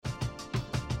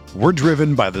We're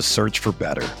driven by the search for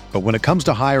better. But when it comes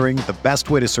to hiring, the best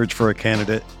way to search for a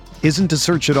candidate isn't to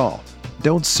search at all.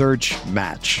 Don't search,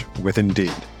 match with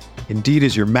Indeed. Indeed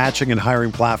is your matching and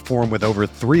hiring platform with over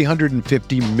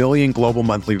 350 million global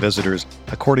monthly visitors,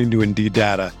 according to Indeed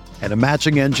data, and a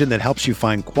matching engine that helps you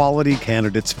find quality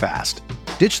candidates fast.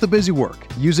 Ditch the busy work.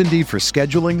 Use Indeed for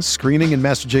scheduling, screening, and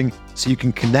messaging so you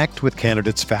can connect with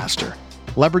candidates faster.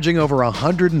 Leveraging over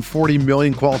 140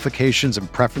 million qualifications and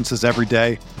preferences every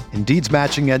day, Indeed's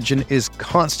matching engine is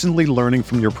constantly learning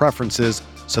from your preferences,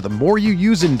 so the more you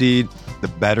use Indeed, the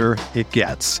better it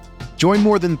gets. Join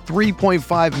more than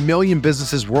 3.5 million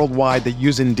businesses worldwide that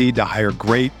use Indeed to hire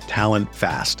great talent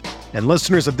fast. And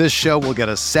listeners of this show will get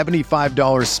a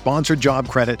 $75 sponsored job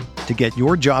credit to get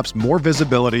your jobs more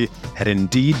visibility at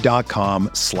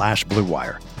Indeed.com/Blue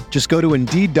Wire. Just go to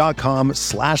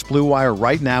Indeed.com/Blue Wire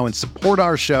right now and support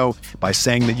our show by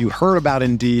saying that you heard about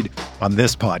Indeed on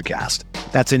this podcast.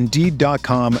 That's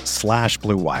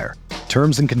Indeed.com/Blue Wire.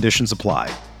 Terms and conditions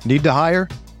apply. Need to hire?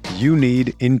 You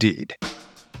need Indeed.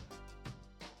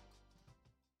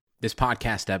 This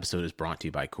podcast episode is brought to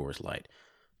you by Coors Light.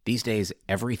 These days,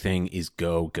 everything is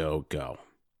go, go, go.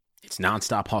 It's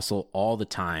nonstop hustle all the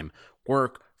time.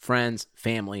 Work, friends,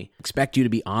 family, expect you to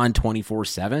be on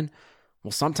 24/7.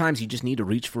 Well, sometimes you just need to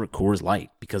reach for a Coors Light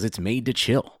because it's made to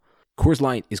chill. Coors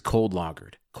Light is cold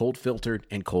lagered, cold filtered,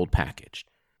 and cold packaged.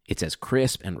 It's as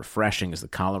crisp and refreshing as the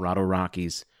Colorado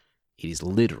Rockies. It is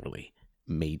literally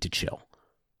made to chill.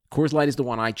 Coors Light is the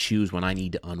one I choose when I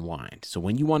need to unwind. So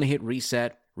when you want to hit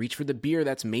reset, reach for the beer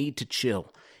that's made to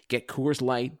chill. Get Coors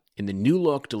Light in the new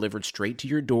look delivered straight to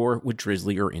your door with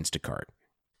Drizzly or Instacart.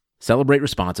 Celebrate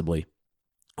responsibly.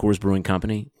 Coors Brewing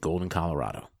Company, Golden,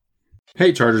 Colorado.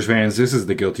 Hey Chargers fans, this is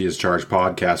the Guilty as Charged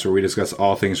podcast where we discuss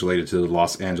all things related to the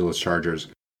Los Angeles Chargers.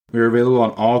 We are available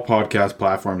on all podcast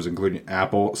platforms including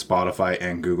Apple, Spotify,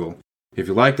 and Google. If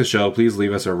you like the show, please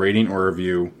leave us a rating or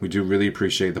review. We do really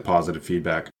appreciate the positive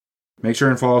feedback. Make sure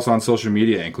and follow us on social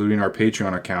media, including our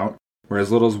Patreon account, where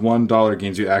as little as $1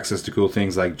 gains you access to cool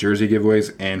things like jersey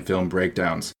giveaways and film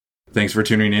breakdowns. Thanks for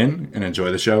tuning in and enjoy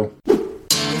the show.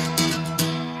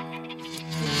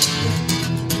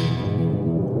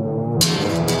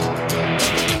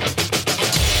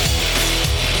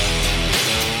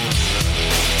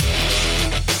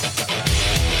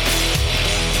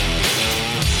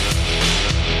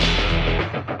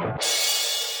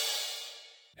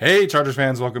 Hey Chargers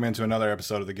fans, welcome into another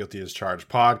episode of the Guilty as Charged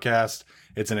podcast.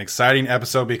 It's an exciting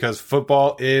episode because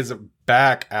football is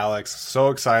back, Alex. So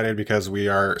excited because we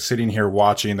are sitting here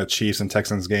watching the Chiefs and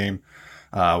Texans game,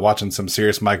 watching some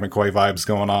serious Mike McCoy vibes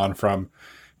going on from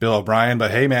Bill O'Brien. But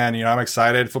hey man, I'm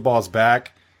excited. Football is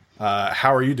back.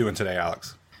 How are you doing today,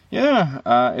 Alex?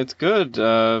 Yeah, it's good.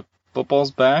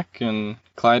 Football's back and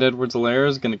Clyde Edwards-Helaire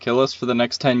is going to kill us for the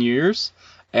next 10 years.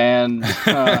 And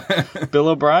Bill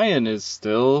O'Brien is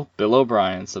still Bill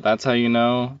O'Brien. So that's how you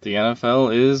know the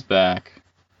NFL is back.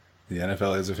 The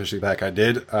NFL is officially back. I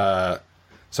did.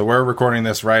 So we're recording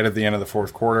this right at the end of the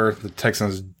fourth quarter. The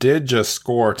Texans did just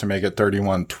score to make it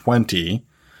 31-20.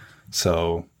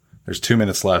 So there's 2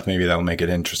 minutes left. Maybe that'll make it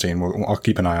interesting. I'll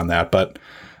keep an eye on that. But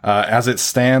as it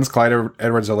stands, Clyde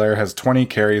Edwards-Helaire has 20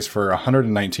 carries for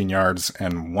 119 yards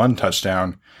and 1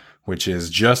 touchdown, which is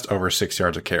just over 6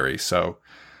 yards a carry. So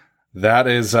that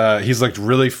is, he's looked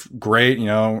really great,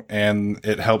 and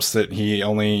it helps that he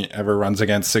only ever runs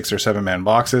against 6 or 7 man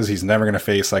boxes. He's never going to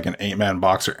face like an 8-man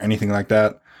box or anything like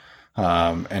that.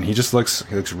 And he just looks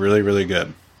really, really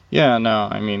good. Yeah, no,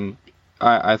 I mean,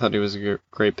 I thought he was a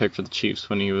great pick for the Chiefs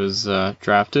when he was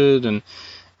drafted, and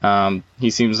he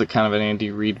seems like kind of an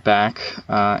Andy Reid back,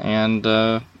 and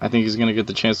I think he's going to get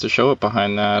the chance to show it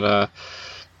behind that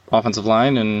offensive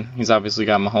line, and he's obviously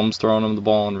got Mahomes throwing him the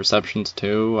ball in receptions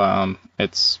too.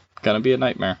 It's going to be a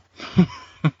nightmare.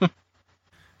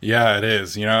 Yeah, it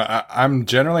is. I'm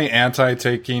generally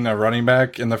anti-taking a running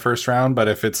back in the first round, but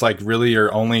if it's like really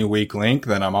your only weak link,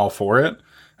 then I'm all for it.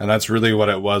 And that's really what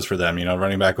it was for them.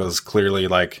 Running back was clearly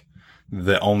like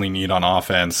the only need on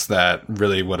offense that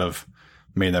really would have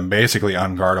made them basically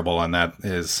unguardable, and that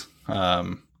is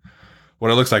what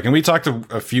it looks like. And we talked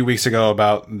a few weeks ago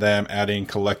about them adding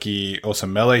Kaleki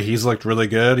Osemele. He's looked really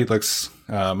good. He looks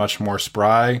much more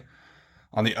spry.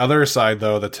 On the other side,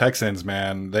 though, the Texans,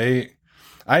 man,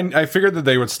 I figured that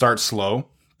they would start slow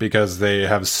because they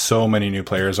have so many new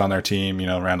players on their team.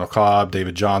 Randall Cobb,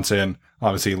 David Johnson.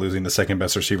 Obviously, losing the second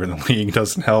best receiver in the league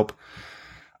doesn't help.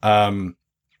 But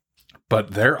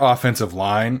their offensive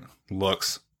line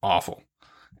looks awful.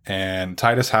 And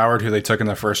Titus Howard, who they took in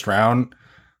the first round,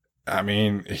 I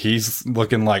mean, he's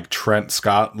looking like Trent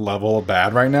Scott level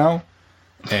bad right now.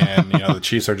 And, the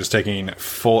Chiefs are just taking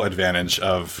full advantage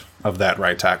of that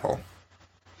right tackle.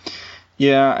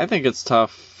 Yeah, I think it's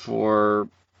tough for,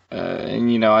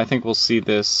 and I think we'll see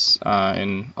this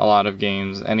in a lot of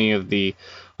games. Any of the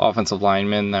offensive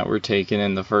linemen that were taken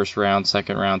in the first round,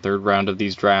 second round, third round of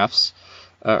these drafts,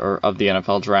 or of the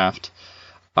NFL draft,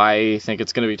 I think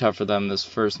it's going to be tough for them this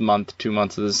first month, 2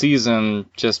 months of the season,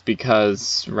 just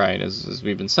because, right, as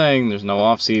we've been saying, there's no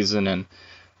off season, and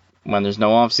when there's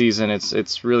no off season,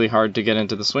 it's really hard to get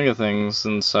into the swing of things,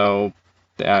 and so,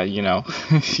 hey, you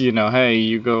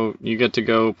get to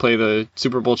go play the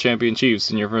Super Bowl champion Chiefs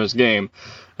in your first game.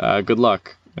 Good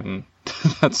luck, and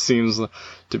that seems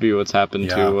to be what's happened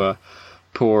to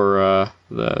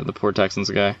the poor Texans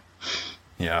guy.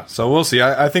 Yeah, so we'll see.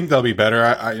 I think they'll be better.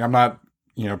 I'm not,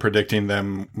 predicting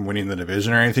them winning the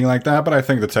division or anything like that, but I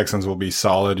think the Texans will be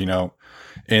solid,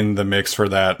 in the mix for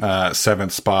that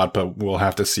seventh spot, but we'll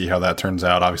have to see how that turns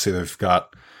out. Obviously, they've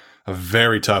got a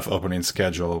very tough opening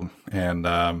schedule, and,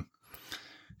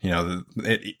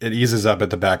 it eases up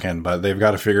at the back end, but they've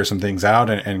got to figure some things out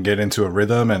and get into a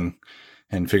rhythm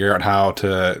and figure out how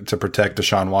to protect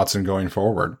Deshaun Watson going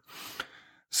forward.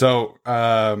 So,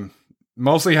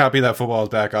 mostly happy that football is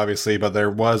back, obviously, but there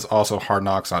was also Hard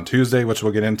Knocks on Tuesday, which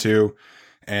we'll get into.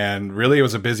 And really, it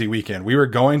was a busy weekend. We were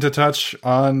going to touch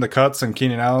on the cuts and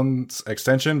Keenan Allen's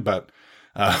extension, but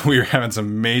we were having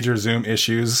some major Zoom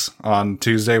issues on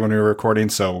Tuesday when we were recording,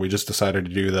 so we just decided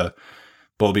to do the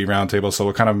Bull Beat Roundtable. So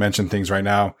we'll kind of mention things right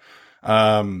now.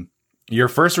 Your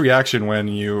first reaction when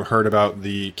you heard about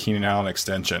the Keenan Allen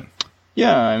extension?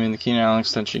 Yeah, I mean, the Keenan Allen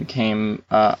extension came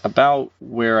about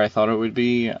where I thought it would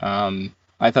be.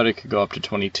 I thought it could go up to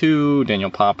 22. Daniel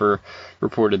Popper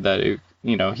reported that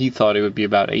he thought it would be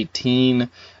about 18.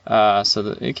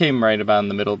 So it came right about in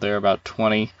the middle there, about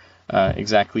 20,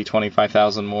 exactly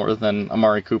 25,000 more than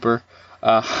Amari Cooper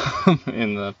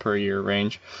in the per year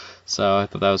range. So I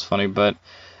thought that was funny, but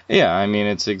yeah, I mean,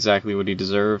 it's exactly what he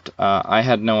deserved. I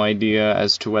had no idea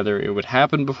as to whether it would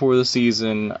happen before the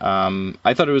season.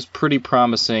 I thought it was pretty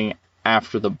promising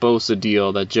after the Bosa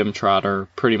deal that Jim Trotter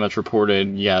pretty much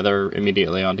reported, they're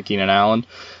immediately on to Keenan Allen.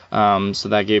 So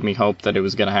that gave me hope that it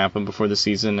was going to happen before the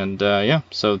season. And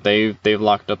so they've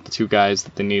locked up the two guys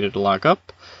that they needed to lock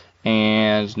up.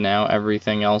 And now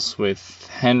everything else with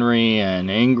Henry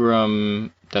and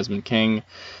Ingram, Desmond King,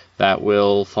 that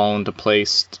will fall into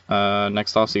place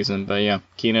next offseason. But yeah,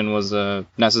 Keenan was a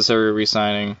necessary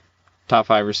re-signing, top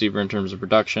 5 receiver in terms of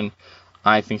production.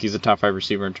 I think he's a top 5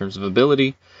 receiver in terms of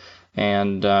ability.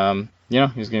 And,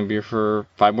 he's going to be here for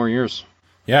 5 more years.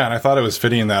 Yeah, and I thought it was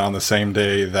fitting that on the same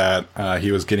day that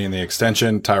he was getting the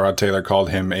extension, Tyrod Taylor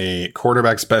called him a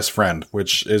quarterback's best friend,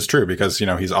 which is true because,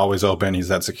 he's always open. He's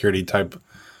that security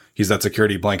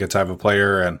blanket type of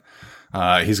player. And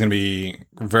he's going to be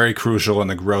very crucial in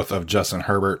the growth of Justin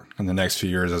Herbert in the next few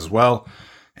years as well.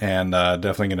 And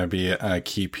definitely going to be a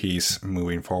key piece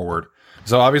moving forward.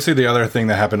 So obviously the other thing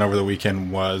that happened over the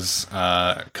weekend was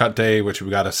cut day, which we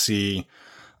got to see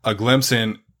a glimpse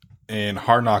in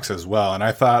Hard Knocks as well. And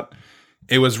I thought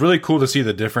it was really cool to see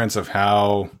the difference of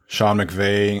how Sean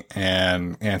McVay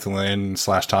and Anthony Lynn /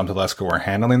 Tom Telesco were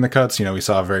handling the cuts. We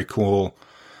saw a very cool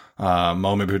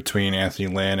moment between Anthony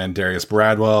Lynn and Darius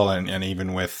Bradwell, and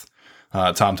even with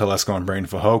Tom Telesco and Braden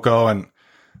Fehoko. And,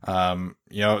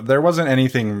 there wasn't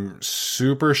anything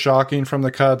super shocking from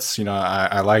the cuts.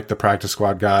 I like the practice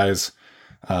squad guys.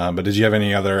 But did you have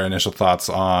any other initial thoughts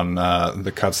on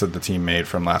the cuts that the team made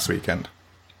from last weekend?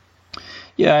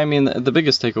 Yeah, I mean, the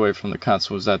biggest takeaway from the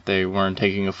cuts was that they weren't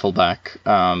taking a fullback.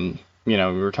 We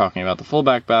were talking about the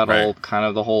fullback battle kind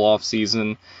of the whole off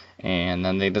season. And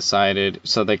then they decided,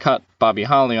 so they cut Bobby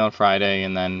Holly on Friday,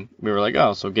 and then we were like,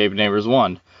 oh, so Gabe Neighbors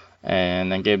won.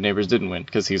 And then Gabe Neighbors didn't win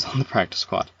because he's on the practice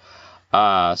squad.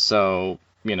 So,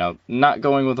 not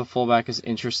going with a fullback is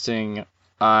interesting.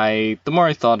 The more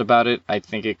I thought about it, I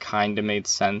think it kind of made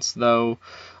sense, though,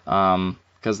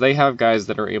 because they have guys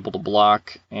that are able to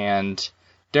block, and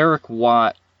Derek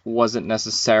Watt wasn't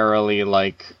necessarily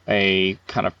like a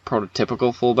kind of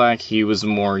prototypical fullback. He was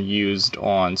more used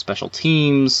on special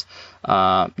teams,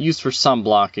 used for some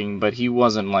blocking, but he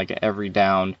wasn't like an every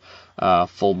down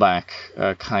fullback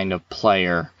kind of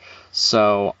player.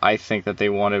 So I think that they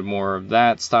wanted more of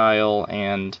that style.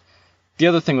 And the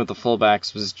other thing with the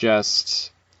fullbacks was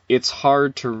just, it's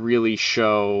hard to really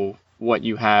show what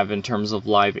you have in terms of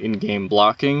live in-game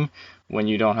blocking when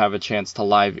you don't have a chance to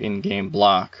live in-game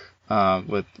block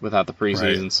without the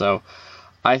preseason. Right. So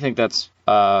I think that's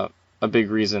a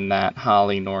big reason that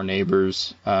Holly nor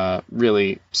Neighbors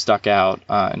really stuck out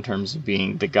in terms of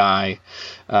being the guy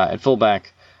at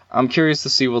fullback. I'm curious to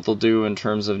see what they'll do in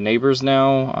terms of Neighbors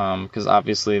now, because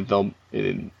obviously the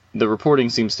reporting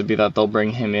seems to be that they'll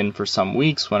bring him in for some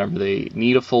weeks whenever they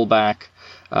need a fullback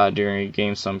during a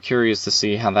game. So I'm curious to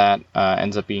see how that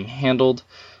ends up being handled.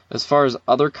 As far as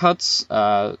other cuts,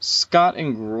 Scott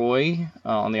and Groy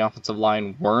on the offensive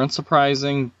line weren't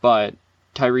surprising, but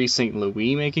Tyree St.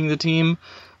 Louis making the team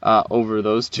over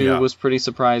those two was pretty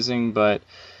surprising. But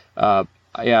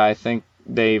I think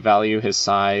they value his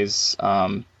size,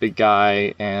 big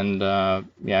guy, and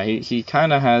he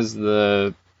kind of has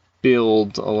the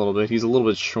build a little bit. He's a little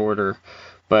bit shorter,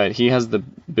 but he has the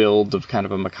build of kind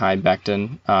of a Mekhi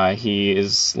Becton. He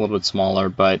is a little bit smaller,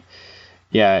 but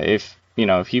if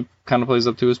he kind of plays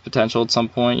up to his potential at some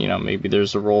point, maybe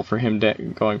there's a role for him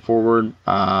going forward.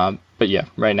 But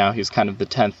right now he's kind of the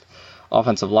 10th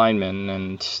offensive lineman,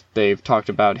 and they've talked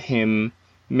about him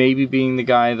maybe being the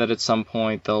guy that at some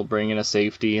point they'll bring in a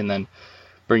safety and then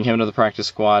bring him to the practice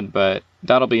squad. But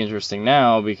that'll be interesting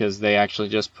now because they actually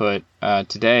just put,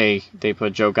 today, they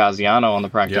put Joe Gaziano on the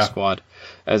practice squad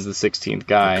as the 16th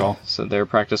guy. So their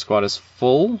practice squad is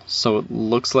full, so it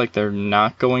looks like they're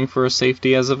not going for a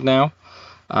safety as of now.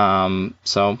 The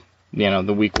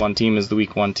week 1 team is the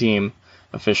week 1 team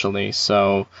officially.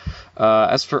 So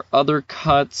as for other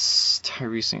cuts,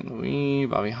 Tyree St. Louis,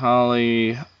 Bobby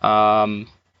Holly,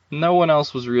 no one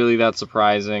else was really that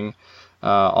surprising.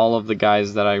 All of the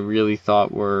guys that I really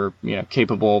thought were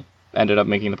capable ended up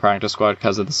making the practice squad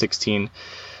because of the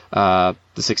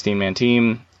 16-man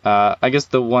team. I guess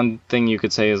the one thing you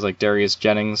could say is like Darius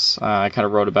Jennings. I kind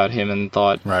of wrote about him and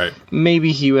thought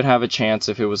maybe he would have a chance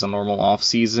if it was a normal off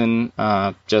season,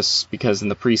 just because in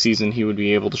the preseason he would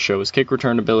be able to show his kick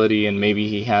return ability, and maybe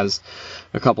he has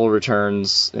a couple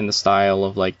returns in the style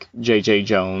of like J.J.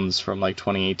 Jones from like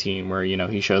 2018, where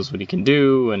he shows what he can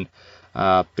do, and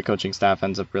the coaching staff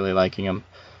ends up really liking him.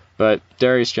 But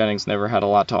Darius Jennings never had a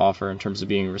lot to offer in terms of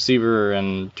being a receiver,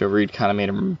 and Joe Reed kind of made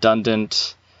him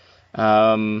redundant.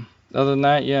 Other than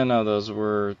that, those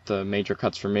were the major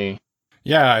cuts for me.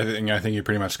 Yeah, I think you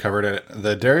pretty much covered it.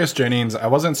 The Darius Jennings, I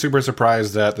wasn't super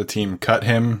surprised that the team cut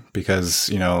him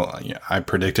because, I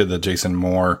predicted that Jason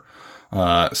Moore,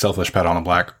 selfish pat on a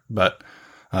black, but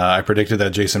I predicted that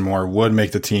Jason Moore would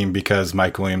make the team because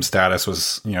Mike Williams' status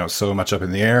was, so much up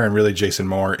in the air, and really Jason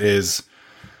Moore is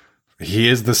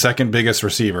the second biggest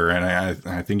receiver, and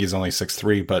I think he's only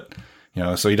 6'3", but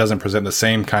so he doesn't present the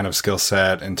same kind of skill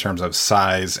set in terms of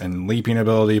size and leaping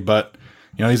ability, but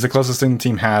he's the closest thing the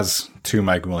team has to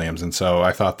Mike Williams, and so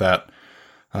I thought that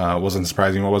wasn't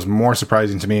surprising. What was more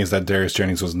surprising to me is that Darius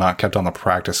Jennings was not kept on the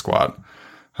practice squad.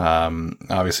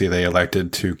 Obviously, they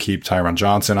elected to keep Tyron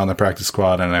Johnson on the practice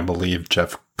squad, and I believe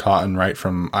Jeff Cotton, right,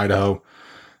 from Idaho.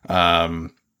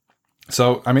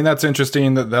 So, that's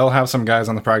interesting that they'll have some guys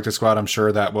on the practice squad. I'm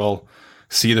sure that will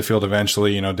see the field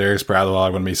eventually. Darius Bradwell, I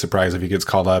wouldn't be surprised if he gets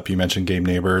called up. You mentioned Gabe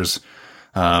Neighbors.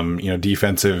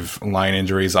 Defensive line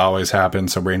injuries always happen,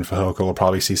 so Braden Fehoko will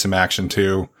probably see some action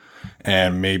too.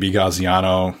 And maybe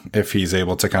Gaziano, if he's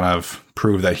able to kind of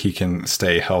prove that he can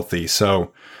stay healthy.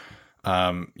 So,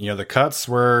 the cuts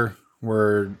were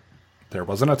there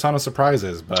wasn't a ton of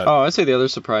surprises, but I'd say the other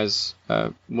surprise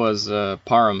was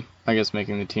Parham, I guess,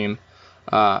 making the team.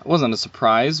 It wasn't a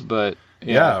surprise, but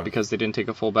because they didn't take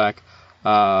a fullback.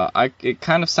 It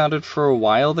kind of sounded for a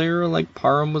while there like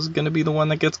Parham was going to be the one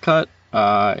that gets cut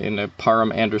in a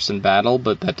Parham-Anderson battle,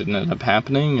 but that didn't end up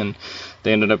happening, and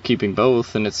they ended up keeping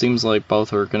both, and it seems like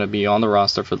both are going to be on the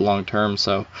roster for the long term.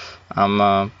 So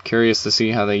I'm curious to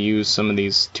see how they use some of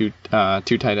these two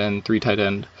tight end, 3 tight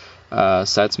end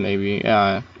sets maybe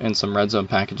in some red zone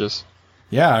packages.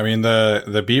 Yeah,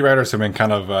 the beat writers have been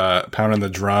kind of pounding the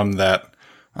drum that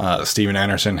Steven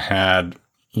Anderson had,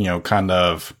 kind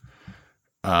of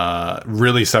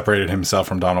really separated himself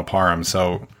from Donald Parham.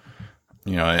 So,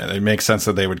 it makes sense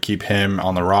that they would keep him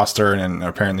on the roster, and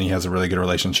apparently he has a really good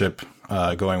relationship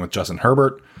going with Justin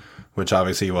Herbert, which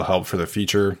obviously will help for the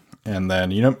future. And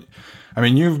then,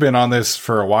 you've been on this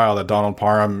for a while that Donald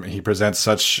Parham, he presents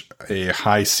such a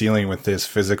high ceiling with his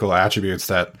physical attributes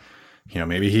that,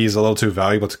 maybe he's a little too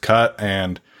valuable to cut,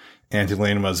 and Andy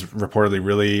Lynn was reportedly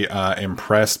really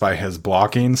impressed by his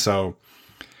blocking. So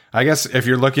I guess if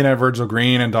you're looking at Virgil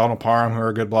Green and Donald Parham, who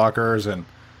are good blockers, and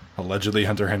allegedly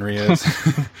Hunter Henry is,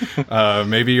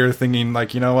 maybe you're thinking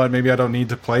like, maybe I don't need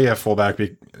to play a fullback,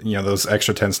 those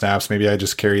extra 10 snaps. Maybe I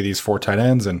just carry these 4 tight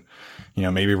ends, and,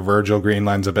 maybe Virgil Green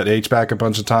lines up at H-back a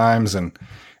bunch of times and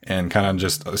kind of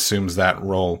just assumes that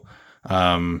role.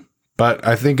 But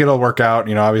I think it'll work out.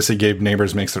 Obviously Gabe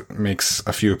Neighbors makes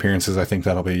a few appearances. I think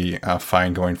that'll be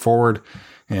fine going forward,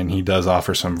 and he does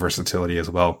offer some versatility as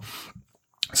well.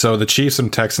 So the Chiefs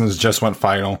and Texans just went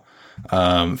final,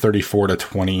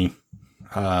 34-20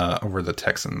 over the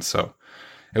Texans. So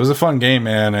it was a fun game,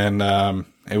 man, and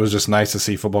it was just nice to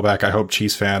see football back. I hope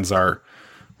Chiefs fans are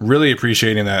really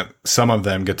appreciating that some of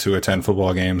them get to attend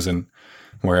football games, and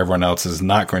where everyone else is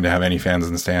not going to have any fans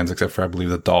in the stands, except for, I believe,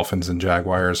 the Dolphins and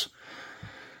Jaguars.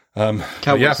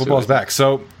 Yeah, football's back.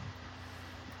 So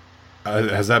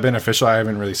has that been official? I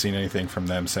haven't really seen anything from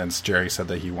them since Jerry said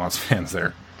that he wants fans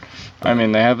there. I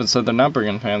mean, they haven't said they're not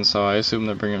bringing fans, so I assume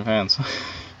they're bringing fans.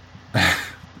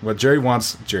 What Jerry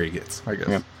wants, Jerry gets, I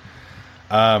guess.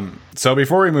 Yeah. So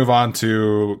before we move on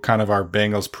to kind of our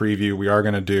Bengals preview, we are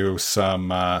going to do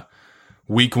some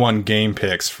week 1 game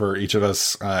picks for each of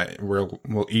us. We'll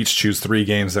each choose 3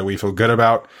 games that we feel good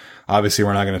about. Obviously,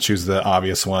 we're not going to choose the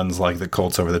obvious ones like the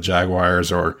Colts over the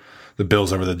Jaguars or the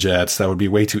Bills over the Jets. That would be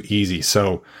way too easy.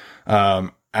 So,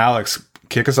 Alex,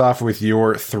 kick us off with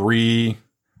your 3...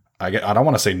 I don't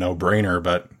want to say no-brainer,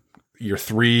 but your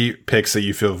 3 picks that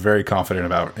you feel very confident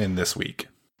about in this week.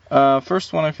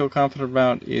 First one I feel confident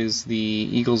about is the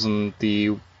Eagles and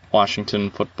the Washington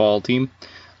football team.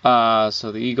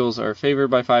 So the Eagles are favored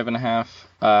by 5.5.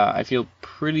 I feel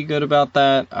pretty good about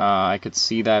that. I could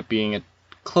see that being a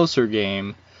closer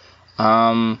game.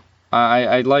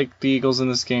 I like the Eagles in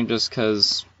this game just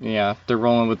because, they're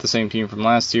rolling with the same team from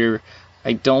last year.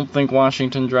 I don't think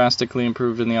Washington drastically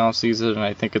improved in the offseason, and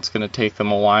I think it's going to take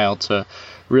them a while to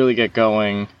really get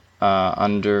going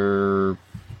under...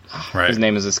 Right. His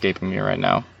name is escaping me right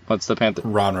now. What's the Panther?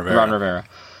 Ron Rivera. Ron Rivera.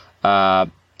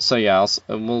 So yeah,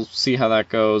 we'll see how that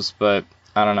goes, but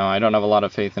I don't know. I don't have a lot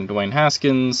of faith in Dwayne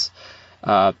Haskins.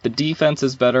 The defense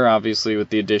is better, obviously,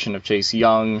 with the addition of Chase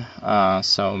Young,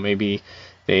 so maybe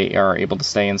they are able to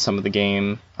stay in some of the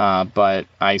game, but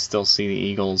I still see the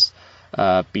Eagles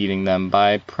beating them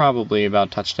by probably about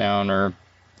a touchdown or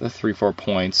 3-4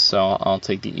 points, so I'll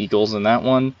take the Eagles in that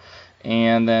one.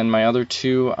 And then my other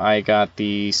 2, I got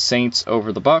the Saints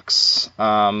over the Bucks.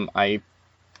 I've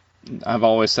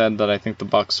always said that I think the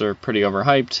Bucks are pretty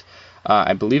overhyped.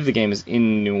 I believe the game is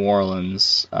in New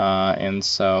Orleans, and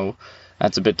so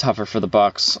that's a bit tougher for the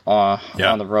Bucks on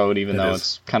the road, even though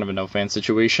it's kind of a no-fan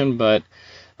situation. But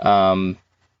so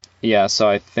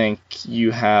I think you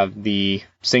have the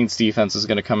Saints defense is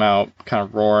going to come out kind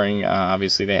of roaring.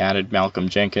 Obviously, they added Malcolm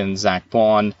Jenkins, Zach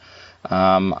Vaughn.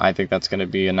 I think that's going to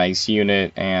be a nice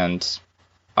unit, and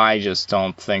I just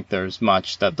don't think there's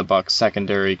much that the Bucs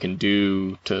secondary can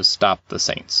do to stop the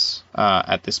Saints,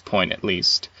 at this point at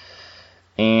least.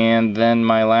 And then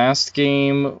my last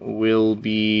game will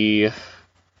be...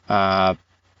 what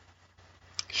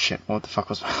the fuck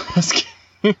was my last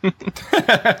game?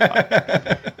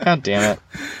 God damn it.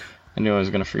 I knew I was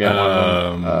going to forget one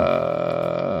of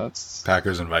them.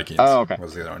 Packers and Vikings. Oh, okay.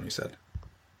 Was the other one you said.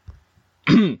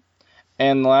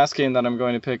 And the last game that I'm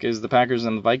going to pick is the Packers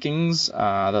and the Vikings.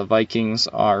 The Vikings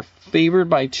are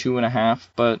favored by 2.5,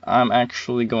 but I'm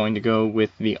actually going to go with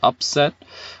the upset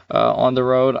on the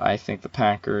road. I think the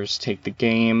Packers take the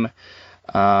game.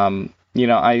 I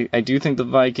do think the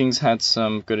Vikings had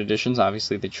some good additions.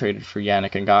 Obviously, they traded for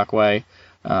Yannick Ngakoue.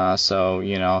 So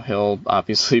he'll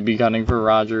obviously be gunning for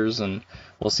Rodgers, and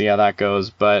we'll see how that goes.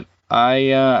 But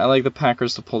I like the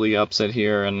Packers to pull the upset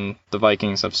here, and the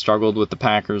Vikings have struggled with the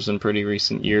Packers in pretty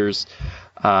recent years.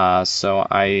 So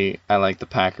I like the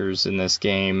Packers in this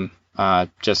game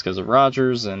just because of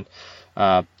Rodgers, and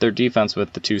their defense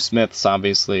with the 2 Smiths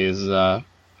obviously is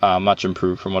much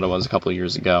improved from what it was a couple of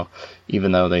years ago,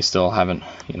 even though they still haven't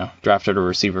drafted a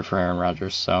receiver for Aaron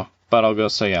Rodgers. So, but I'll go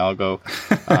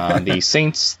the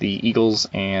Saints, the Eagles,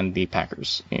 and the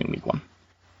Packers in week 1.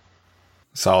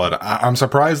 Solid. I'm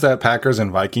surprised that Packers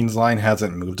and Vikings line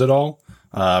hasn't moved at all,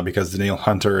 because Danielle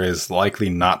Hunter is likely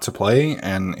not to play,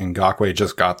 and Ngakoue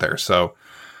just got there. So,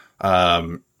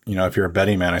 if you're a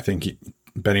betting man, I think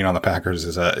betting on the Packers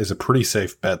is a pretty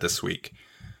safe bet this week.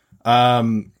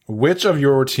 Which of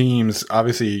your teams,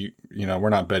 obviously, we're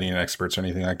not betting experts or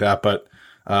anything like that, but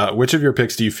which of your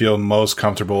picks do you feel most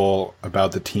comfortable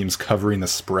about the teams covering the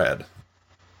spread?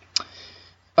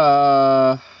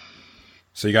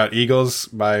 So you got Eagles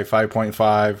by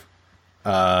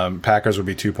 5.5, Packers would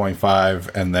be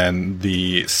 2.5, and then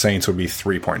the Saints would be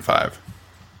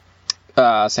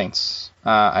 3.5. Saints.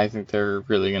 I think they're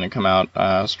really going to come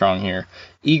out strong here.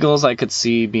 Eagles, I could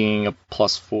see being a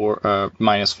 +4, -4,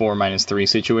 -3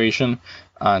 situation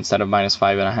instead of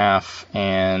 -5.5,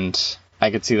 and I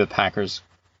could see the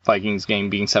Packers-Vikings game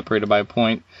being separated by a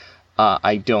point.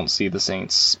 I don't see the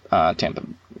Saints-Tampa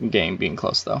game being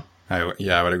close, though. I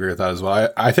would agree with that as well.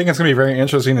 I think it's going to be very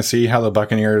interesting to see how the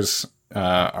Buccaneers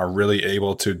are really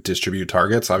able to distribute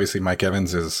targets. Obviously, Mike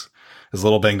Evans is is a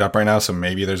little banged up right now, so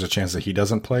maybe there's a chance that he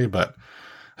doesn't play. But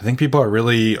I think people are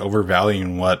really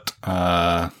overvaluing what,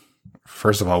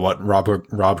 first of all, what Rob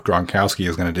Gronkowski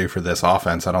is going to do for this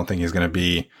offense. I don't think he's going to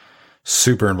be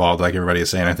super involved like everybody is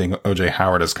saying. I think OJ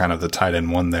Howard is kind of the tight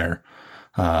end one there.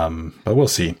 But we'll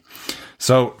see.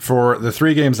 So for the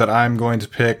 3 games that I'm going to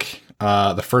pick,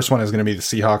 the first one is going to be the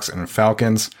Seahawks and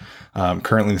Falcons.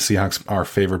 Currently the Seahawks are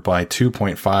favored by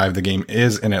 2.5. The game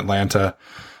is in Atlanta.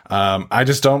 I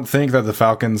just don't think that the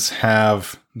Falcons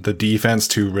have the defense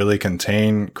to really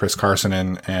contain Chris Carson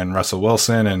and Russell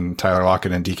Wilson and Tyler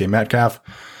Lockett and DK Metcalf.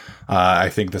 I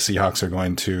think the Seahawks are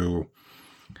going to,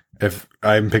 if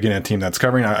I'm picking a team that's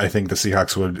covering, I think the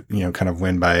Seahawks would, kind of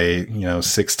win by,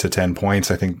 6 to 10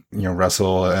 points. I think,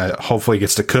 Russell hopefully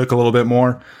gets to cook a little bit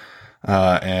more.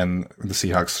 And the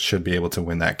Seahawks should be able to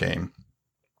win that game.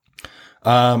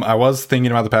 I was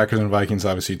thinking about the Packers and Vikings.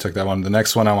 Obviously, you took that one. The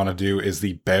next one I want to do is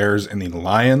the Bears and the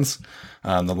Lions.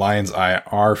 The Lions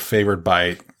are favored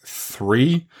by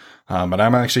 3, but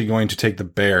I'm actually going to take the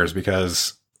Bears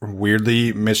because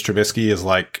weirdly, Mitch Trubisky is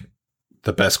like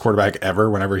the best quarterback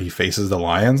ever whenever he faces the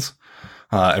Lions.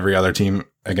 Against every other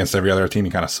team,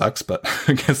 he kind of sucks, but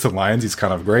against the Lions, he's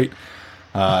kind of great.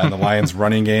 And the Lions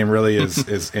running game really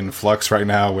is in flux right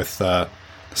now with,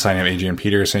 signing of Adrian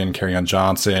Peterson, Kerryon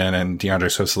Johnson, and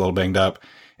DeAndre Swift's a little banged up,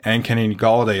 and Kenny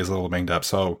Golladay is a little banged up.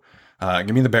 So, give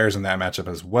me the Bears in that matchup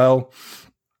as well.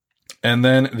 And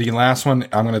then the last one,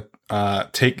 I'm going to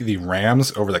take the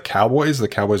Rams over the Cowboys. The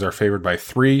Cowboys are favored by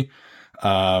 3,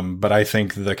 but I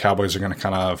think the Cowboys are going to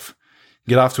kind of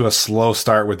get off to a slow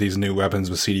start with these new weapons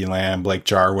with CeeDee Lamb, Blake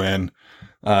Jarwin,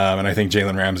 and I think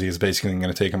Jalen Ramsey is basically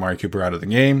going to take Amari Cooper out of the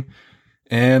game.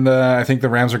 And I think the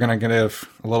Rams are going to give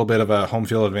a little bit of a home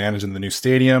field advantage in the new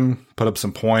stadium, put up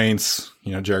some points.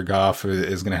 Jared Goff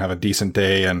is going to have a decent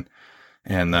day, and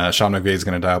Sean McVay is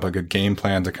going to dial up a good game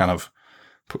plan to kind of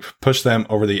push them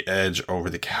over the edge over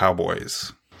the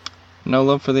Cowboys. No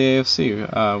love for the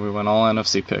AFC. We went all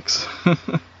NFC picks.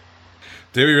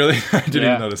 Did we really? I didn't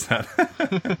even notice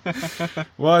that.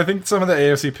 Well, I think some of the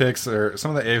AFC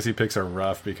picks are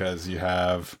rough because you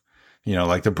have,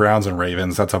 like the Browns and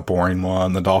Ravens, that's a boring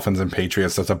one. The Dolphins and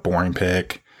Patriots, that's a boring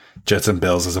pick. Jets and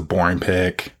Bills is a boring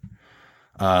pick.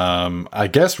 I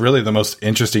guess really the most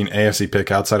interesting AFC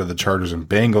pick outside of the Chargers and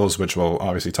Bengals, which we'll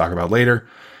obviously talk about later,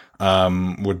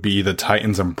 would be the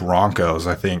Titans and Broncos.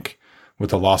 I think with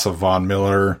the loss of Von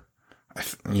Miller,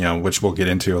 which we'll get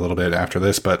into a little bit after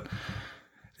this, but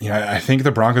I think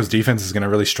the Broncos defense is going to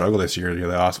really struggle this year.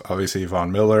 Obviously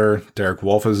Von Miller, Derek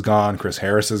Wolfe is gone, Chris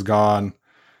Harris is gone.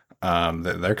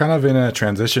 They're kind of in a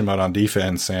transition mode on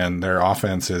defense, and their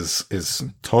offense is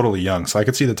totally young. So I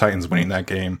could see the Titans winning that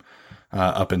game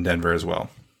up in Denver as well.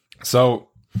 So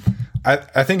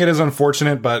I think it is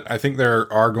unfortunate, but I think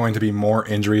there are going to be more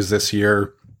injuries this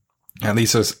year, at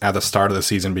least at the start of the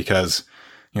season, because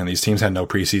these teams had no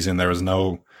preseason.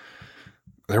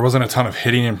 There wasn't a ton of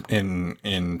hitting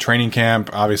in training camp.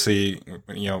 Obviously,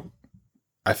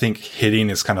 I think hitting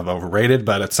is kind of overrated,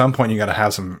 but at some point you got to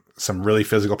have some really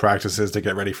physical practices to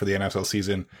get ready for the NFL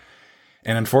season.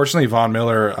 And unfortunately, Von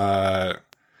Miller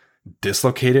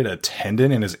dislocated a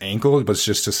tendon in his ankle, which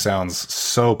just sounds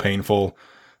so painful.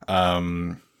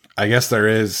 I guess there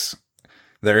is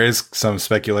some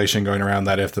speculation going around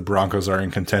that if the Broncos are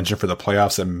in contention for the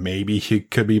playoffs, then maybe he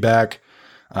could be back.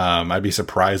 I'd be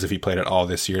surprised if he played at all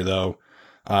this year, though.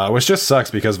 Which just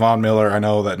sucks because Von Miller, I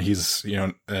know that he's,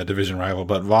 a division rival,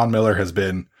 but Von Miller has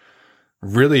been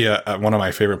really one of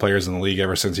my favorite players in the league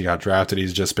ever since he got drafted.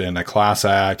 He's just been a class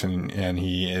act, and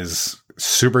he is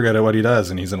super good at what he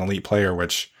does, and he's an elite player,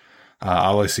 which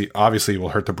obviously will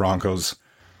hurt the Broncos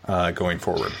going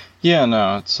forward. Yeah,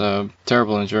 no, it's a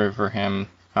terrible injury for him.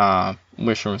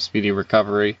 Wish him a speedy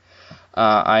recovery.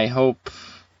 I hope...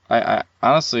 I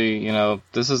honestly,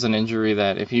 this is an injury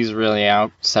that if he's really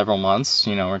out several months,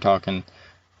 we're talking,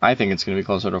 I think it's going to be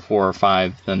closer to 4 or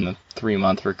 5 than the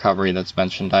 3-month recovery that's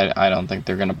mentioned. I don't think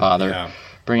they're going to bother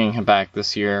bringing him back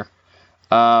this year.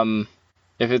 If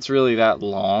it's really that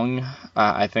long,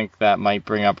 I think that might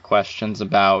bring up questions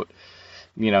about,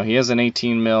 he has an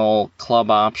 $18 million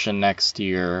club option next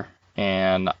year.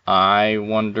 And I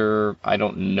wonder, I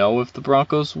don't know if the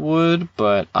Broncos would,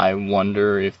 but I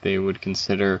wonder if they would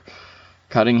consider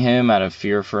cutting him out of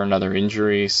fear for another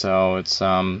injury. So it's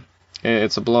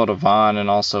a blow to Von, and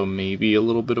also maybe a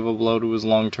little bit of a blow to his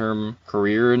long-term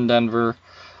career in Denver.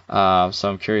 So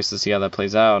I'm curious to see how that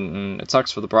plays out. And it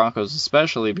sucks for the Broncos,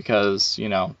 especially because,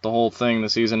 the whole thing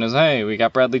this season is, hey, we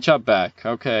got Bradley Chubb back.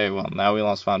 Okay, well, now we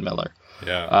lost Von Miller.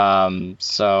 Yeah.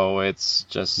 So it's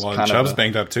just Chubb's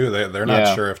banged up too. They're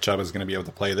not sure if Chubb is going to be able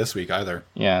to play this week either.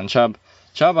 Yeah, and Chubb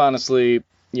Chubb, honestly,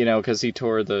 because he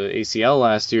tore the ACL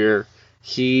last year,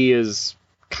 he is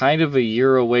kind of a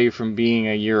year away from being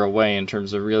a year away in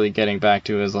terms of really getting back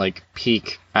to his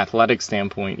peak athletic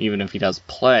standpoint, even if he does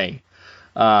play.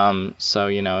 So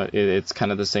it's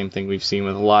kind of the same thing we've seen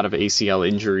with a lot of ACL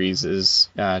injuries is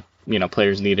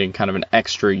players needing kind of an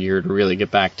extra year to really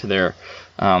get back to their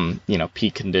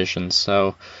peak conditions.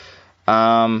 So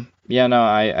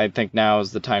I think now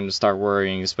is the time to start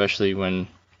worrying, especially when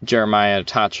Jeremiah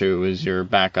Tachu is your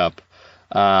backup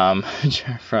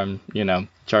from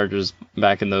Chargers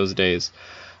back in those days.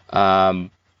 But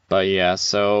yeah,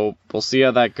 so we'll see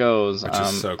how that goes. Which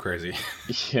is so crazy.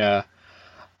 Yeah.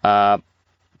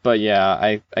 But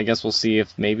yeah, I guess we'll see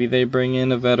if maybe they bring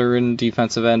in a veteran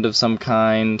defensive end of some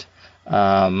kind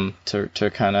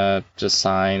to kind of just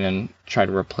sign and try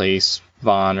to replace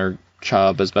Vaughn or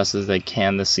Chubb as best as they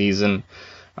can this season.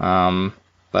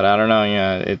 But I don't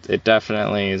know, it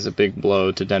definitely is a big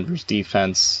blow to Denver's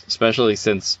defense, especially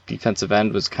since defensive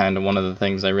end was kind of one of the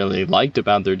things I really liked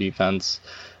about their defense.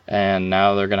 And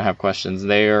now they're going to have questions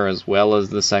there, as well as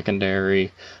the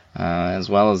secondary, as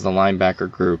well as the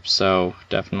linebacker group. So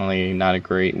definitely not a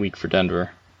great week for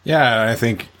Denver. Yeah, I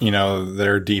think,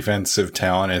 their defensive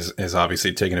talent is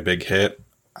obviously taking a big hit.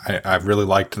 I've really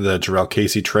liked the Jarrell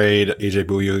Casey trade. AJ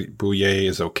Bouye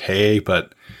is okay,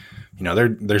 but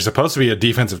they're supposed to be a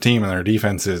defensive team, and their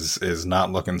defense is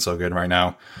not looking so good right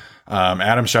now.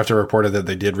 Adam Schefter reported that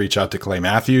they did reach out to Clay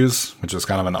Matthews, which was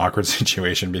kind of an awkward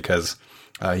situation because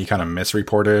he kind of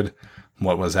misreported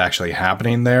what was actually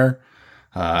happening there.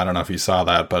 I don't know if you saw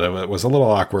that, but it was a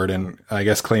little awkward. And I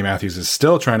guess Clay Matthews is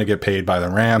still trying to get paid by the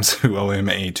Rams, who owe him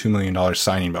a $2 million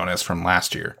signing bonus from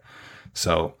last year.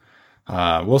 So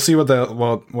we'll see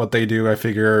what they do. I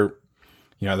figure,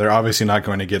 they're obviously not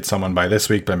going to get someone by this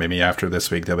week, but maybe after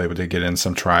this week, they'll be able to get in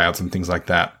some tryouts and things like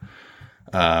that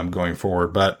going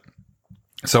forward. But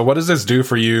so what does this do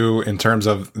for you in terms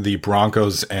of the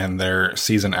Broncos and their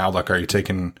season outlook? Are you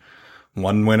taking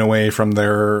one win away from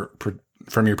your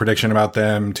prediction about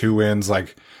them, 2 wins?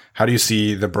 How do you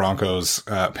see the Broncos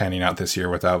panning out this year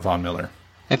without Von Miller?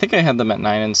 I think I had them at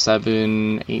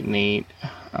 9-7,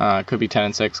 8-8, could be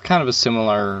 10-6, kind of a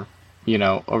similar,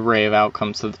 array of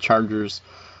outcomes to the Chargers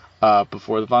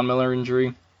before the Von Miller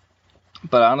injury.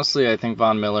 But honestly, I think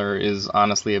Von Miller is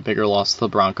honestly a bigger loss to the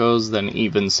Broncos than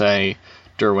even, say,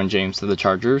 Derwin James to the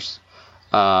Chargers.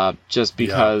 Just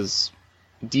because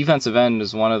defensive end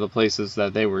is one of the places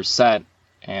that they were set,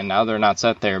 and now they're not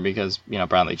set there because,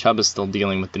 Bradley Chubb is still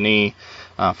dealing with the knee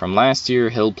from last year.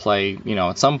 He'll play,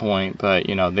 at some point, but,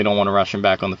 they don't want to rush him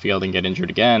back on the field and get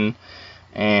injured again.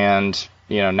 And,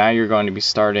 now you're going to be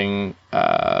starting,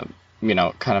 kind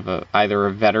of either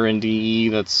a veteran DE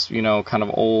that's, kind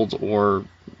of old, or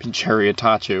Jerry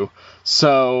Tachu.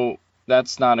 So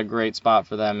that's not a great spot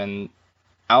for them. And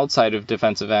outside of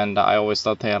defensive end, I always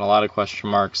thought they had a lot of question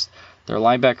marks. Their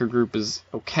linebacker group is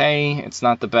okay. It's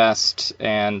not the best.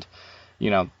 And,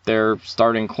 their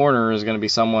starting corner is going to be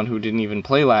someone who didn't even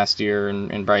play last year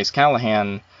in Bryce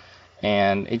Callahan.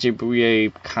 And AJ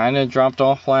Bouye kind of dropped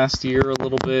off last year a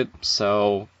little bit.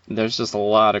 So there's just a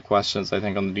lot of questions, I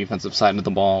think, on the defensive side of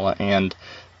the ball. And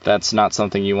that's not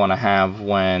something you want to have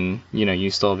when, you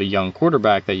still have a young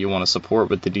quarterback that you want to support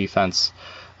with the defense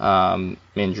in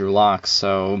Drew Lock.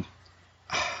 So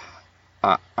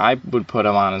I would put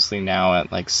him honestly now at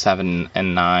 7-9,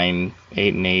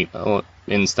 8-8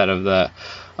 instead of the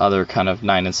other kind of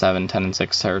 9-7,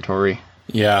 10-6 territory.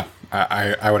 Yeah,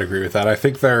 I would agree with that. I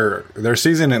think their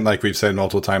season, like we've said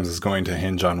multiple times, is going to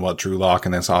hinge on what Drew Lock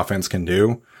and this offense can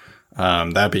do.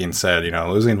 That being said,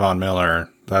 losing Von Miller,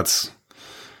 that's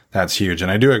huge.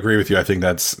 And I do agree with you. I think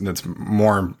that's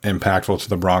more impactful to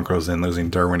the Broncos than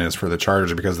losing Derwin is for the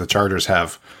Chargers, because the Chargers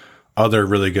have other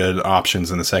really good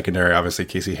options in the secondary. Obviously,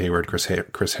 Casey Hayward,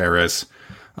 Chris Harris.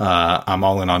 I'm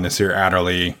all in on Nasir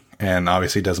Adderley, and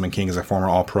obviously Desmond King is a former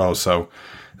All-Pro. So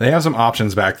they have some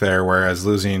options back there, whereas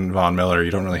losing Von Miller,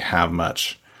 you don't really have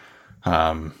much.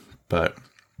 But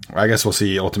I guess we'll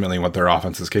see ultimately what their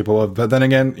offense is capable of. But then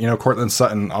again, Cortland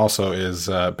Sutton also is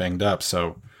banged up.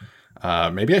 So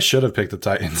maybe I should have picked the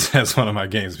Titans as one of my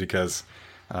games, because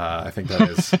I think that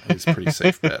is a pretty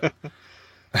safe bet.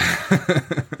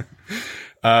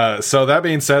 So that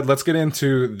being said, let's get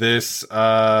into this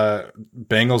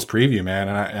Bengals preview, man.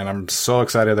 And I'm so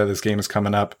excited that this game is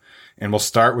coming up. And we'll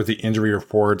start with the injury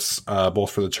reports,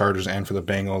 both for the Chargers and for the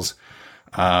Bengals.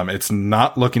 It's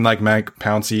not looking like Mike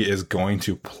Pouncey is going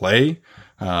to play.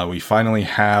 We finally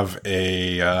have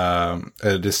a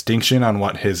distinction on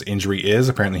what his injury is.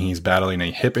 Apparently he's battling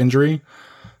a hip injury.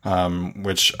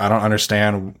 which I don't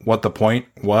understand what the point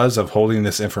was of holding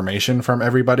this information from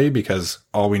everybody, because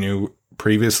all we knew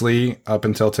previously up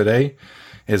until today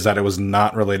is that it was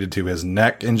not related to his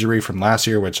neck injury from last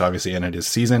year, which obviously ended his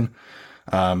season.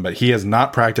 But he has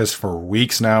not practiced for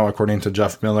weeks now, according to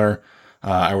Jeff Miller.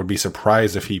 I would be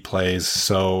surprised if he plays.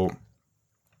 So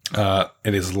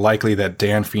it is likely that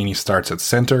Dan Feeney starts at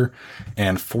center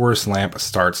and Forrest Lamp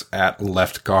starts at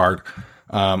left guard.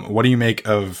 What do you make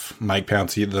of the Mike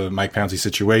Pouncey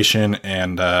situation,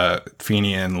 and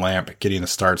Feeney and Lamp getting the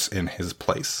starts in his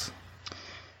place?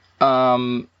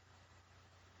 It's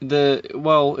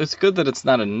good that it's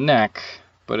not a neck,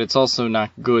 but it's also not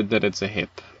good that it's a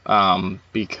hip.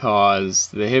 Because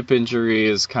the hip injury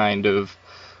is kind of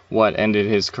what ended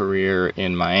his career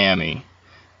in Miami,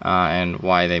 and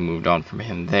why they moved on from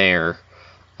him there.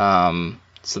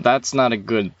 So that's not a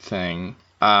good thing.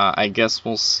 I guess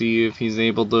we'll see if he's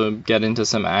able to get into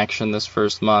some action this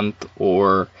first month,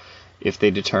 or if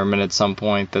they determine at some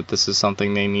point that this is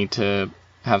something they need to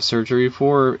have surgery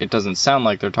for. It doesn't sound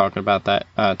like they're talking about it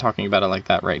like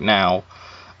that right now.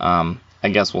 I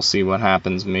guess we'll see what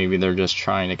happens. Maybe they're just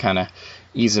trying to kind of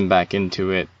ease him back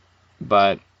into it.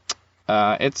 But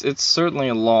it's certainly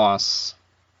a loss.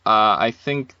 I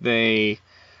think they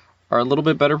are a little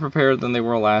bit better prepared than they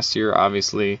were last year.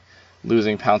 Obviously,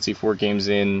 losing Pouncey 4 games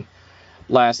in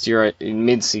last year in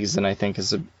mid-season, I think,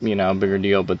 is a bigger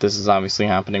deal. But this is obviously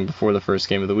happening before the first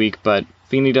game of the week. But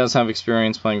Feeney does have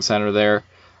experience playing center there.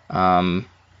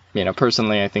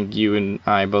 Personally, I think you and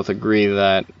I both agree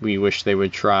that we wish they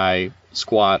would try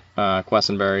squat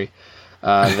Quessenberry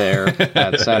there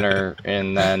at center,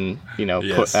 and then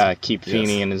keep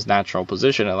Feeney in his natural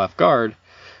position at left guard.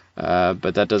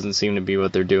 But that doesn't seem to be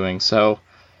what they're doing. So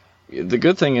the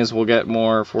good thing is we'll get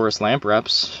more Forrest Lamp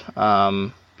reps,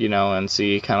 and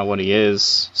see kind of what he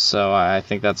is. So I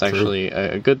think that's actually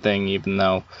a good thing, even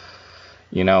though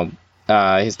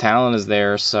his talent is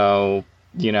there. So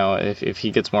if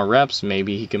he gets more reps,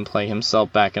 maybe he can play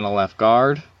himself back in a left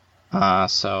guard.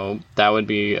 So that would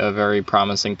be a very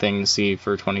promising thing to see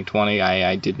for 2020.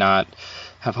 I did not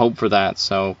have hope for that,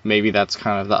 so maybe that's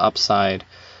kind of the upside,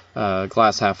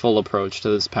 glass half full approach to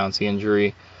this Pouncey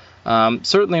injury.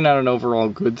 Certainly not an overall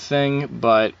good thing,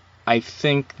 but I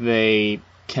think they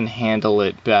can handle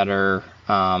it better,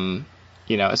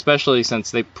 especially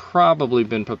since they've probably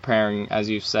been preparing, as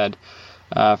you've said,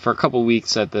 for a couple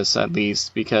weeks at this, at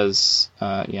least, because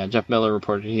Jeff Miller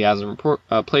reported he hasn't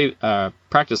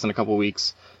practiced in a couple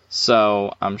weeks,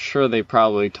 so I'm sure they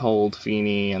probably told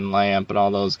Feeney and Lamp and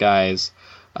all those guys,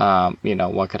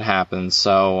 what could happen.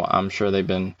 So I'm sure they've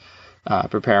been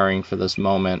preparing for this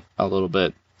moment a little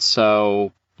bit.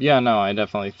 So I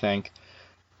definitely think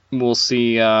we'll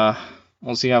see how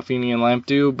Feeney and Lamp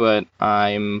do, but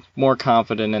I'm more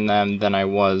confident in them than I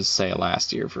was, say,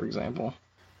 last year, for example.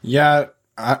 Yeah.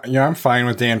 I'm fine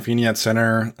with Dan Feeney at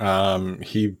center.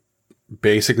 He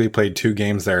basically played 2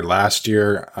 games there last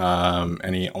year,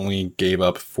 and he only gave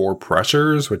up 4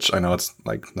 pressures, which I know it's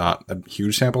not a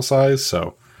huge sample size.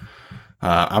 So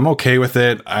I'm okay with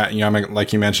it. I'm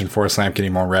like you mentioned, Forrest Lamp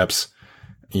getting more reps.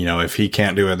 If he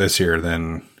can't do it this year,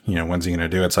 then when's he going to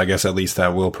do it? So I guess at least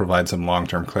that will provide some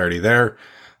long-term clarity there.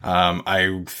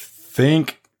 I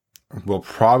think we'll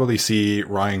probably see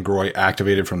Ryan Groy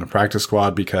activated from the practice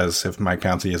squad, because if Mike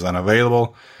Pouncey is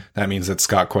unavailable, that means that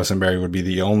Scott Quessenberry would be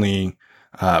the only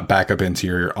backup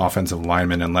interior offensive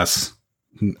lineman, unless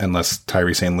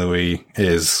Tyree St. Louis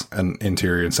is an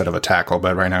interior instead of a tackle.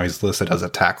 But right now he's listed as a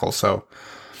tackle, so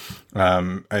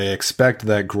I expect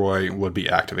that Groy would be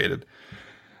activated.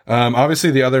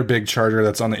 Obviously, the other big Charger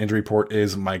that's on the injury report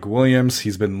is Mike Williams.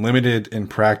 He's been limited in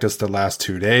practice the last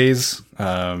 2 days.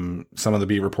 Some of the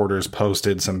beat reporters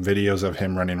posted some videos of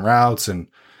him running routes and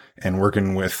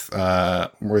working with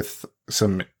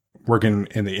working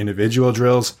in the individual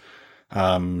drills.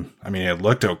 It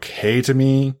looked okay to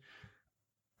me.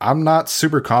 I'm not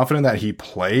super confident that he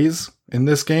plays in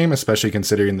this game, especially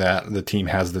considering that the team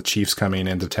has the Chiefs coming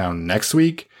into town next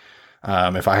week.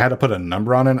 If I had to put a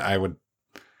number on it, I would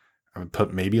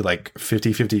put maybe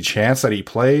 50-50 chance that he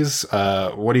plays.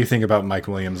 What do you think about Mike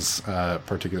Williams'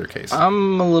 particular case?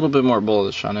 I'm a little bit more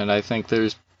bullish on it. I think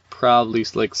there's probably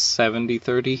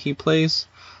 70-30 he plays.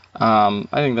 I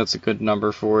think that's a good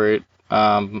number for it.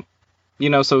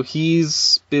 So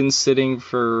he's been sitting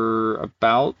for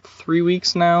about 3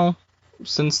 weeks now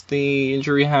since the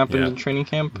injury happened in training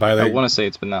camp. I want to say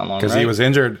it's been that long, because right? he was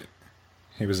injured.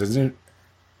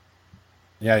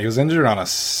 Yeah, he was injured on a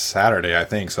Saturday, I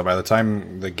think. So by the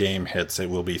time the game hits, it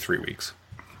will be 3 weeks.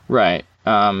 Right.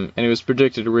 And it was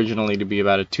predicted originally to be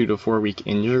about a 2 to 4 week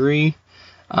injury.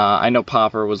 I know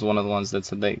Popper was one of the ones that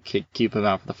said they could keep him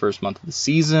out for the first month of the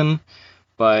season,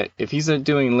 but if he's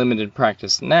doing limited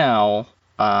practice now,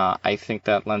 I think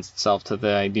that lends itself to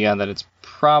the idea that it's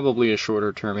probably a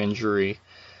shorter-term injury.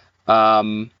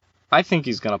 I think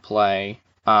he's going to play.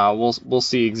 We'll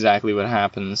see exactly what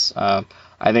happens.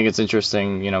 I think it's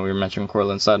interesting, we were mentioning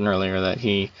Courtland Sutton earlier, that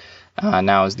he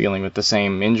now is dealing with the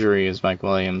same injury as Mike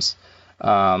Williams.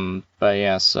 But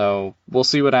yeah, so we'll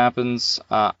see what happens.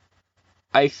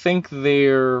 I think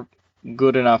they're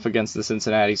good enough against the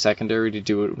Cincinnati secondary to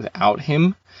do it without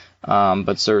him.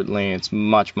 But certainly it's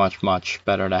much, much, much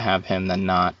better to have him than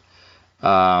not.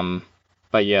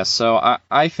 But yeah, so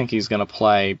I think he's going to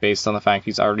play based on the fact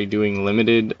he's already doing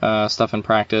limited stuff in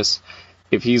practice.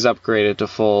 If he's upgraded to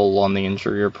full on the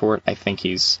injury report, I think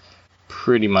he's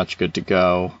pretty much good to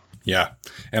go. Yeah,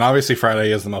 and obviously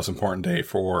Friday is the most important day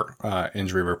for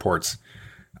injury reports.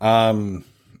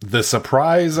 The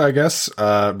surprise, I guess,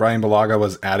 Brian Bulaga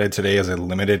was added today as a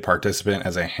limited participant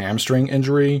as a hamstring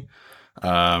injury.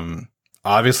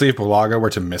 Obviously, if Bulaga were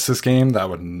to miss this game, that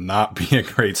would not be a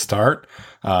great start.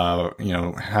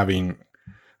 Having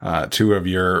two of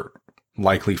your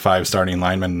likely 5 starting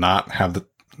linemen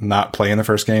not play in the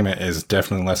first game is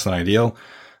definitely less than ideal.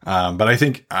 But I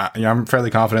think I'm fairly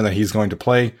confident that he's going to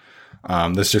play.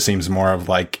 This just seems more of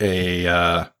like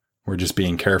we're just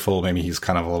being careful. Maybe he's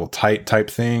kind of a little tight type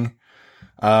thing.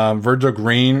 Virgil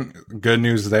Green, good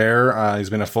news there. He's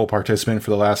been a full participant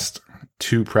for the last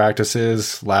 2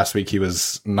 practices. Last week he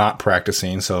was not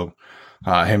practicing, so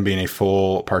him being a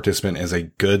full participant is a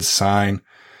good sign.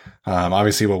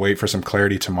 Obviously, we'll wait for some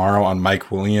clarity tomorrow on Mike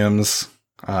Williams.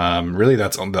 Really,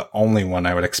 that's the only one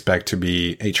I would expect to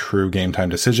be a true game time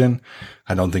decision.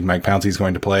 I don't think Mike Pouncey is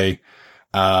going to play.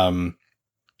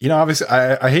 Obviously,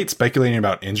 I hate speculating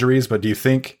about injuries, but do you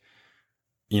think,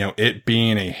 it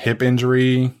being a hip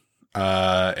injury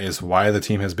is why the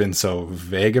team has been so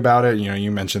vague about it?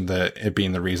 You mentioned that it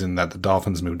being the reason that the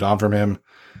Dolphins moved on from him.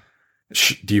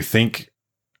 Do you think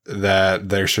that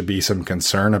there should be some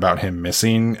concern about him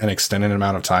missing an extended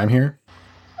amount of time here?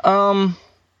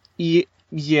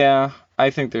 Yeah, I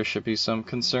think there should be some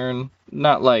concern.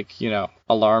 Not like,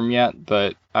 alarm yet,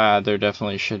 but there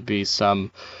definitely should be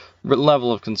some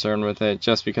level of concern with it,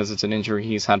 just because it's an injury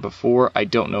he's had before. I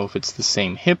don't know if it's the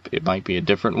same hip. It might be a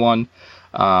different one.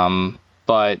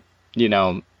 But,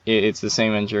 it's the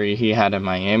same injury he had in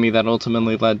Miami that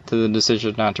ultimately led to the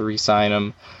decision not to re-sign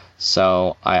him.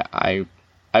 So I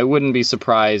wouldn't be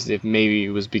surprised if maybe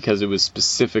it was because it was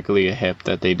specifically a hip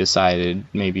that they decided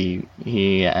maybe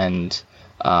he and,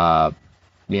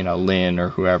 Lynn or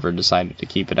whoever decided to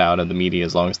keep it out of the media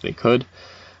as long as they could,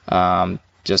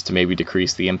 just to maybe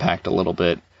decrease the impact a little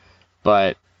bit.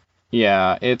 But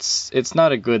yeah, it's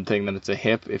not a good thing that it's a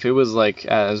hip. If it was like,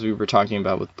 as we were talking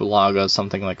about with Bulaga,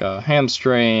 something like a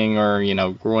hamstring or,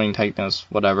 groin tightness,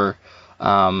 whatever,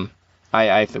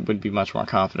 I would be much more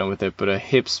confident with it. But a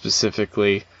hip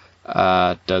specifically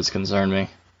does concern me.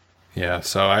 Yeah,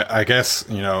 so I guess,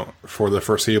 for the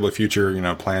foreseeable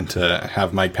future, plan to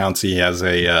have Mike Pouncey as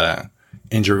a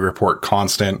injury report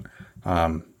constant,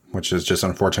 which is just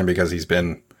unfortunate because he's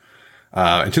been,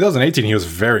 in 2018, he was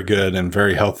very good and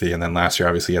very healthy. And then last year,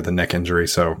 obviously, he had the neck injury.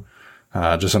 So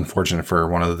just unfortunate for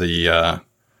one of the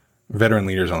veteran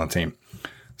leaders on the team.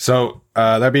 So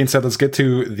that being said, let's get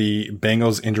to the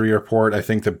Bengals injury report. I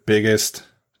think the biggest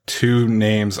 2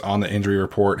 names on the injury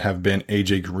report have been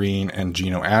AJ Green and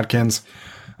Geno Atkins.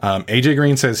 AJ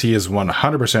Green says he is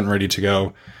 100% ready to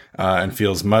go and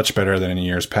feels much better than in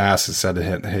years past. He said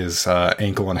that his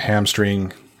ankle and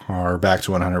hamstring are back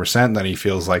to 100%, that he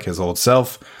feels like his old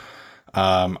self.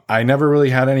 I never really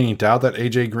had any doubt that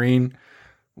AJ Green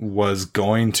was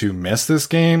going to miss this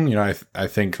game. I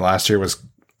think last year was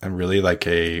really like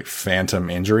a phantom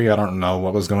injury. I don't know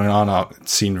what was going on. It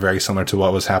seemed very similar to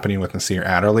what was happening with Nasir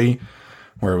Adderley,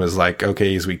 where it was like, okay,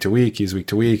 he's week to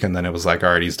week, and then it was like,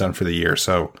 all right, he's done for the year.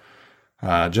 So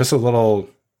just a little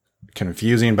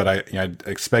confusing, but I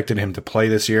expected him to play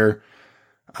this year.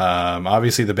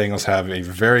 Obviously, the Bengals have a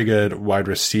very good wide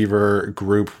receiver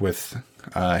group with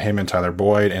him and Tyler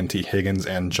Boyd, and T. Higgins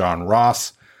and John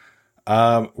Ross.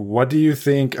 What do you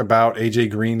think about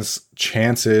AJ Green's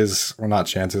chances? Well, not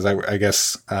chances, I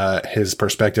guess his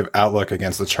perspective outlook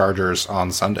against the Chargers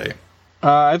on Sunday.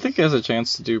 I think he has a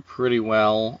chance to do pretty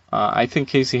well. I think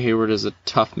Casey Hayward is a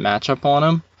tough matchup on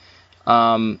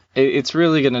him. It's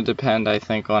really going to depend, I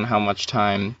think, on how much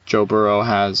time Joe Burrow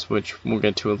has, which we'll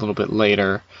get to a little bit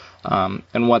later,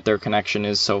 and what their connection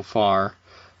is so far.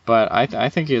 But I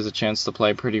think he has a chance to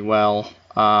play pretty well.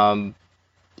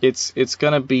 It's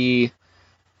going to be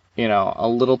a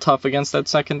little tough against that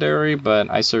secondary, but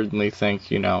I certainly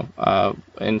think,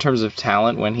 in terms of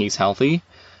talent when he's healthy,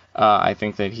 I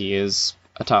think that he is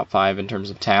a top 5 in terms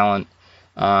of talent.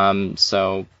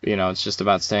 So, it's just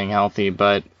about staying healthy,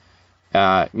 but,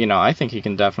 I think he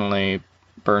can definitely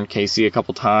burn Casey a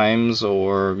couple times,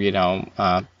 or,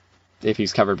 if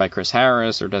he's covered by Chris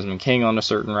Harris or Desmond King on a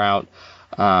certain route,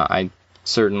 I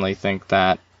certainly think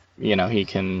that, he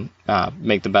can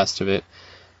make the best of it.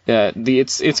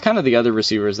 It's kind of the other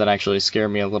receivers that actually scare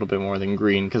me a little bit more than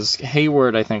Green, because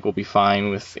Hayward, I think, will be fine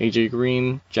with AJ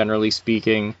Green, generally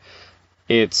speaking.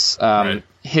 It's Right.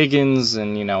 Higgins,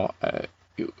 and what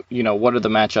are the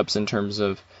matchups in terms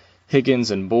of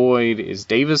Higgins and Boyd? Is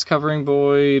Davis covering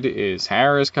Boyd? Is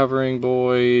Harris covering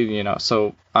Boyd?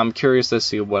 So I'm curious to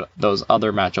see what those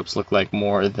other matchups look like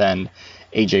more than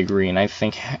AJ Green. I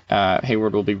think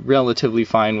Hayward will be relatively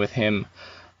fine with him,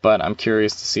 but I'm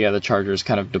curious to see how the Chargers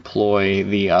kind of deploy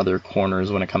the other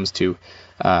corners when it comes to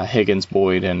Higgins,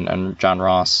 Boyd, and John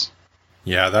Ross.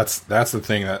 Yeah, that's the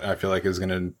thing that I feel like is going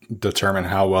to determine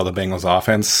how well the Bengals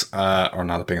offense, or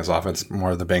not the Bengals offense,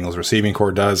 more the Bengals receiving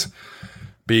core does.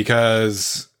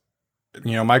 Because,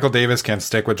 Michael Davis can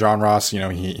stick with John Ross.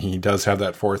 He does have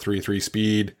that 4.33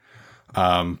 speed.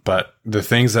 But the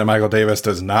things that Michael Davis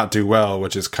does not do well,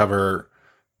 which is cover,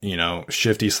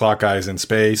 shifty slot guys in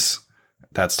space,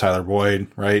 that's Tyler Boyd,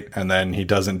 right? And then he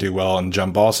doesn't do well in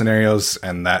jump ball scenarios,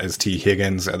 and that is T.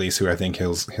 Higgins, at least who I think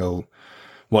he'll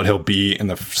be in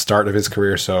the start of his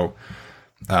career. So,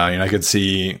 I could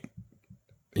see,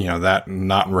 that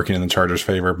not working in the Chargers'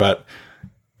 favor, but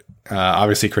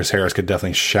obviously Chris Harris could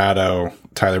definitely shadow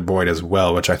Tyler Boyd as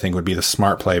well, which I think would be the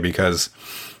smart play, because,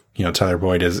 Tyler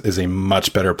Boyd is a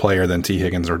much better player than T.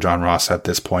 Higgins or John Ross at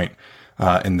this point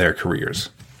in their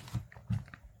careers.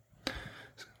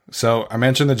 So I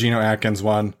mentioned the Geno Atkins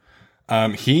one.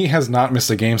 He has not missed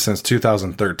a game since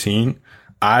 2013.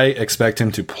 I expect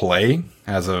him to play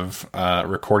as of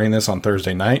recording this on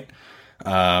Thursday night.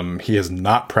 He has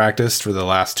not practiced for the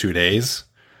last 2 days.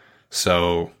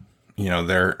 So,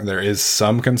 there is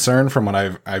some concern from what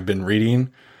I've been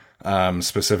reading,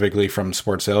 specifically from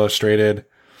Sports Illustrated.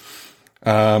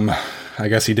 I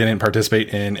guess he didn't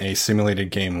participate in a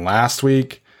simulated game last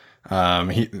week.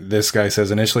 This guy says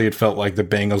initially it felt like the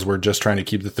Bengals were just trying to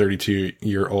keep the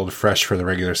 32-year-old fresh for the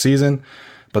regular season,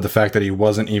 but the fact that he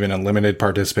wasn't even a limited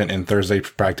participant in Thursday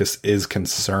practice is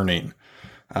concerning.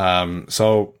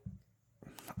 So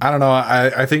I don't know.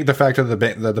 I think the fact that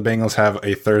the Bengals have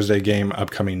a Thursday game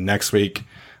upcoming next week,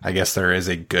 I guess there is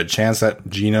a good chance that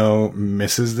Geno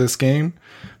misses this game,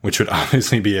 which would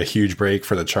obviously be a huge break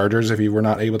for the Chargers if he were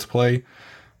not able to play.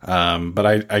 But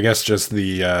I guess just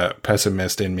the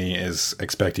pessimist in me is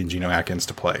expecting Geno Atkins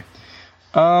to play.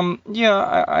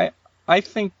 Yeah, I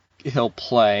think he'll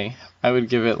play. I would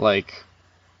give it like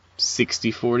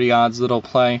 60-40 odds that he'll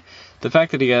play. The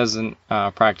fact that he hasn't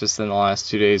practiced in the last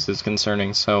 2 days is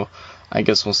concerning, so I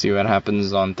guess we'll see what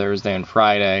happens on Thursday and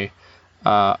Friday.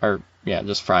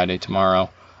 Just Friday, tomorrow,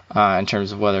 in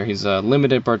terms of whether he's a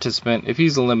limited participant. If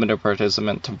he's a limited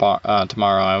participant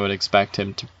tomorrow, I would expect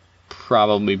him to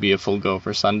probably be a full go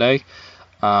for Sunday.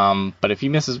 But if he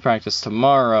misses practice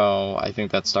tomorrow, I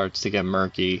think that starts to get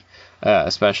murky,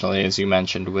 especially as you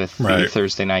mentioned with the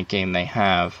Thursday night game they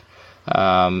have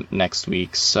next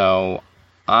week. So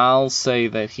I'll say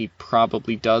that he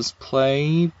probably does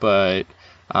play, but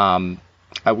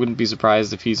I wouldn't be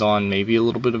surprised if he's on maybe a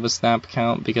little bit of a snap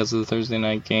count because of the Thursday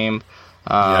night game.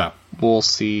 We'll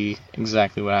see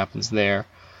exactly what happens there.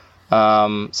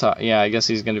 I guess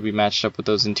he's going to be matched up with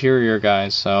those interior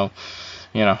guys. So,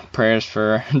 prayers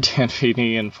for Dan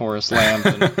Feeney and Forrest Lamb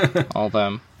and all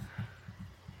them.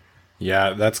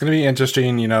 Yeah, that's going to be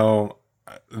interesting.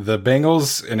 The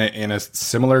Bengals in a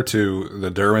similar to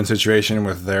the Derwin situation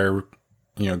with their,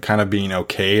 kind of being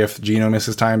okay if Geno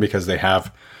misses time, because they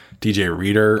have DJ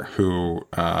Reader, who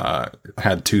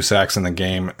had 2 sacks in the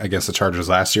game against the Chargers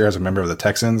last year as a member of the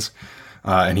Texans.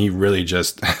 And he really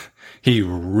he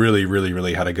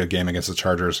really had a good game against the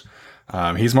Chargers.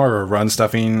 He's more of a run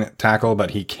stuffing tackle,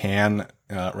 but he can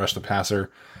rush the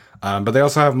passer. But they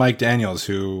also have Mike Daniels,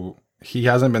 who he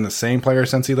hasn't been the same player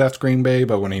since he left Green Bay,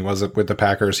 but when he was with the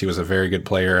Packers, he was a very good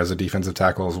player as a defensive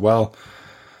tackle as well.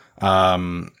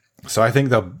 So I think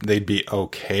they'd be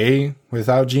okay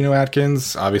without Geno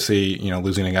Atkins. Obviously,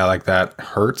 losing a guy like that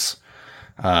hurts.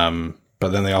 But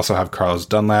then they also have Carlos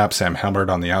Dunlap, Sam Hubbard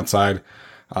on the outside.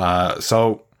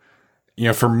 So,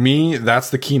 for me, that's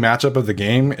the key matchup of the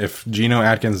game. If Geno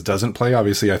Atkins doesn't play,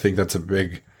 obviously I think that's a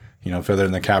big feather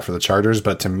in the cap for the Chargers.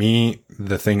 But to me,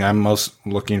 the thing I'm most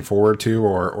looking forward to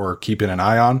or keeping an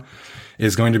eye on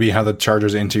is going to be how the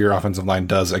Chargers interior offensive line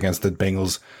does against the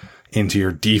Bengals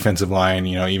interior defensive line.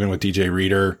 Even with DJ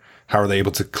Reader, how are they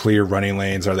able to clear running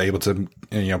lanes? Are they able to,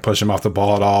 push him off the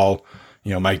ball at all?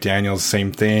 Mike Daniels,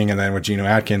 same thing. And then with Geno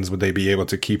Atkins, would they be able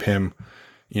to keep him,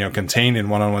 contained in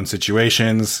one-on-one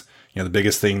situations? The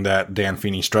biggest thing that Dan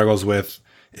Feeney struggles with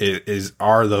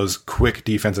are those quick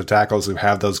defensive tackles who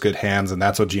have those good hands. And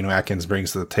that's what Geno Atkins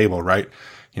brings to the table, right?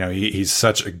 He's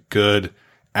such a good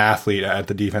athlete at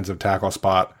the defensive tackle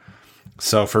spot.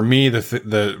 So for me,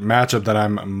 the matchup that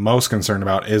I'm most concerned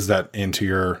about is that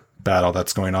interior battle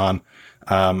that's going on.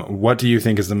 What do you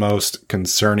think is the most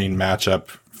concerning matchup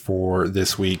for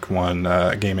this week one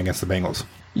game against the Bengals?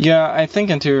 Yeah, I think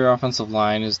interior offensive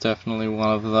line is definitely one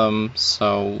of them,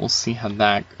 so we'll see how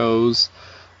that goes.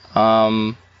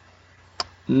 None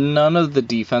of the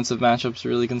defensive matchups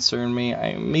really concern me.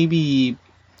 Maybe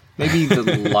the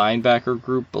linebacker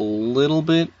group a little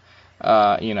bit.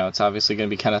 It's obviously going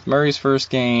to be Kenneth Murray's first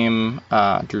game,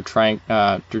 Drew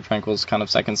Tranquill's kind of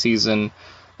second season.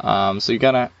 So you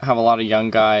got to have a lot of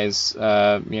young guys,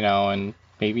 and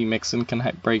maybe Mixon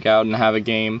can break out and have a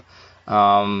game.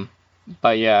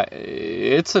 But yeah,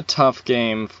 it's a tough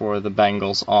game for the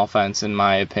Bengals offense, in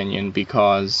my opinion,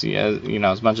 because,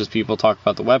 as much as people talk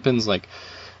about the weapons like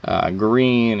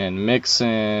Green and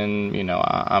Mixon,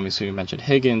 obviously we mentioned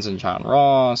Higgins and John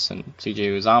Ross and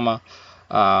CJ Uzomah.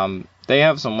 They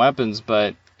have some weapons,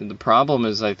 but the problem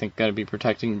is, I think, going to be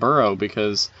protecting Burrow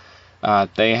because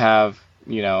they have,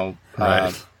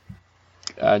 Right.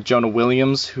 Jonah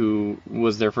Williams, who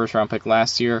was their first-round pick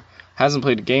last year, hasn't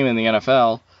played a game in the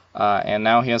NFL, and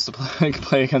now he has to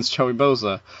play against Joey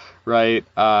Bosa, right?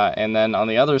 And then on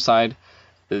the other side,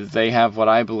 they have what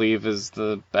I believe is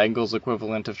the Bengals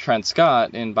equivalent of Trent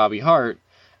Scott in Bobby Hart,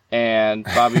 and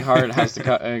Bobby Hart has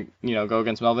to go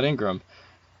against Melvin Ingram.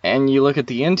 And you look at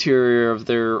the interior of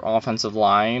their offensive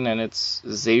line, and it's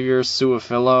Xavier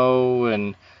Su'a-Filo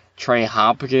and Trey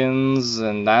Hopkins,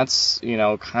 and that's,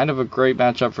 kind of a great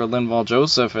matchup for Linval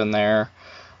Joseph in there.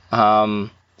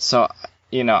 So,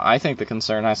 I think the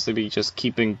concern has to be just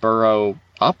keeping Burrow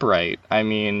upright. I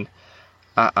mean,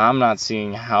 I'm not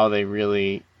seeing how they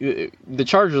really... The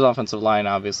Chargers' offensive line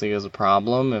obviously is a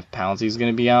problem if Pouncey's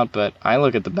going to be out, but I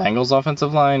look at the Bengals'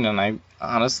 offensive line, and I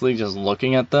honestly, just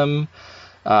looking at them,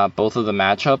 both of the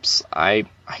matchups, I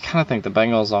kind of think the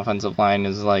Bengals' offensive line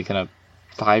is like in a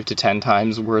 5 to 10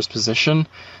 times worse position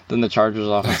than the Chargers'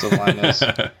 offensive line is.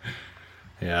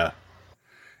 Yeah.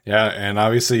 Yeah, and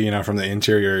obviously, from the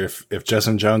interior, if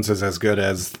Justin Jones is as good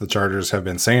as the Chargers have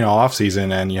been saying all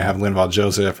offseason, and you have Linval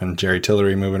Joseph and Jerry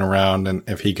Tillery moving around, and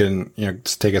if he can,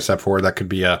 take a step forward, that could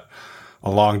be a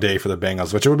long day for the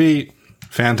Bengals, which would be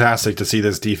fantastic to see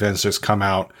this defense just come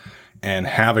out and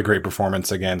have a great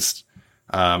performance against,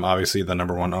 obviously, the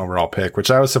number 1 overall pick,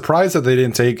 which I was surprised that they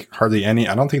didn't take hardly any.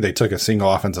 I don't think they took a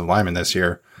single offensive lineman this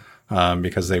year,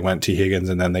 because they went T. Higgins,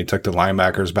 and then they took the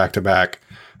linebackers back to back.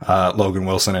 Logan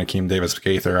Wilson and Akeem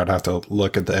Davis-Gaither. I'd have to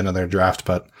look at the end of their draft,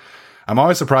 but I'm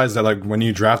always surprised that when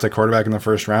you draft a quarterback in the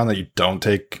first round that you don't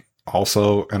take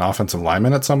also an offensive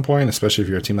lineman at some point, especially if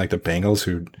you're a team like the Bengals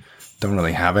who don't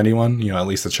really have anyone. At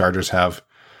least the Chargers have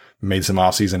made some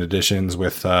offseason additions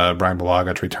with Brian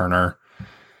Bulaga, Trey Turner,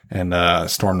 and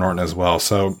Storm Norton as well.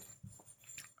 So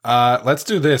let's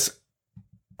do this.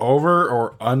 Over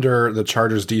or under the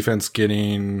Chargers defense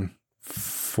getting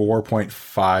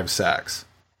 4.5 sacks?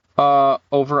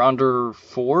 Over under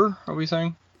 4, are we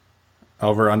saying?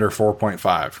 Over under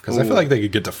 4.5, because I feel like they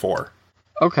could get to 4.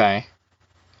 Okay.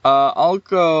 I'll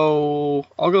go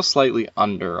slightly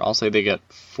under. I'll say they get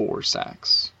 4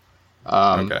 sacks.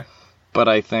 Okay. But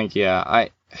I think, I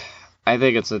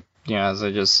think it's as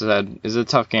I just said, is a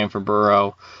tough game for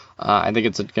Burrow. I think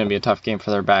it's going to be a tough game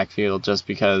for their backfield just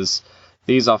because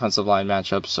these offensive line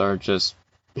matchups are just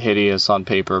hideous on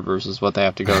paper versus what they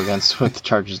have to go against with the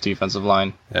Chargers defensive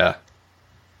line. Yeah.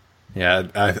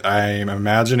 I'm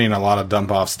imagining a lot of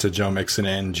dump offs to Joe Mixon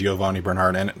and Giovanni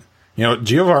Bernard. And,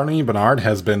 Giovanni Bernard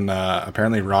has been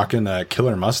apparently rocking a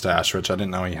killer mustache, which I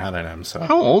didn't know he had in him. So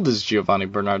how old is Giovanni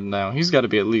Bernard now? He's got to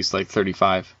be at least like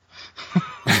 35.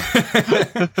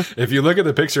 If you look at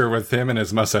the picture with him and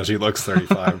his mustache, he looks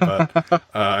 35, but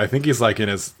I think he's like in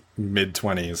his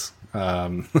mid-20s.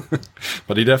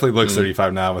 But he definitely looks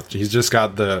 35 now. He's just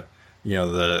got the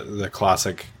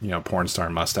classic porn star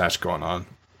mustache going on.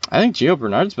 I think Gio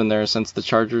Bernard's been there since the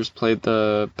Chargers played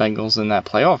the Bengals in that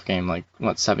playoff game,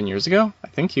 7 years ago? I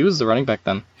think he was the running back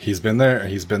then. He's been there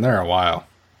a while.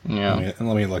 Yeah.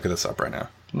 Let me look at this up right now.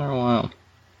 Been there a while.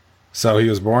 So he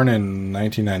was born in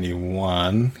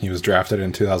 1991. He was drafted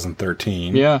in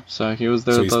 2013. Yeah, so he was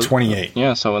there. So he's 28.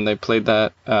 Yeah, so when they played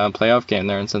that playoff game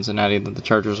there in Cincinnati that the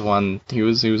Chargers won, he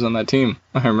was on that team.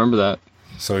 I remember that.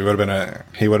 So he would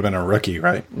have been a rookie,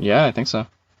 right? Yeah, I think so.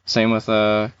 Same with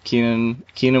Keenan.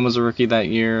 Keenan was a rookie that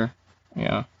year.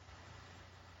 Yeah.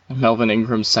 Melvin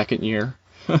Ingram's second year.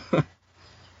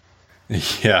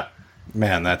 Yeah.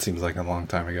 Man, that seems like a long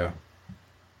time ago.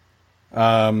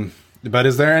 But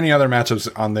is there any other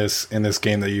matchups in this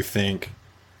game that you think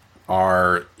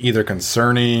are either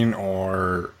concerning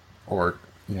or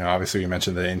obviously you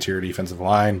mentioned the interior defensive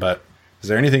line, but is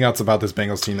there anything else about this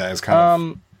Bengals team that is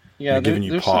kind of giving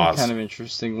you pause? There's some kind of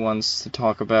interesting ones to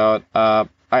talk about.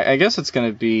 I guess it's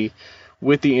going to be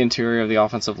with the interior of the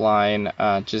offensive line,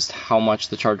 just how much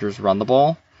the Chargers run the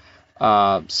ball.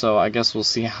 So I guess we'll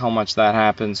see how much that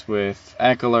happens with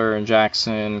Eckler and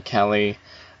Jackson, Kelly.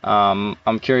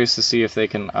 I'm curious to see if they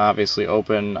can obviously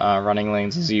open running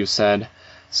lanes, as you said.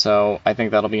 So I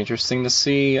think that'll be interesting to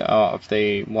see if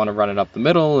they want to run it up the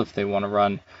middle, if they want to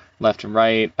run left and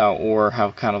right, or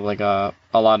have kind of like a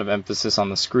lot of emphasis on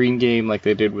the screen game like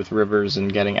they did with Rivers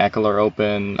and getting Eckler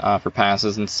open for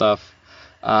passes and stuff.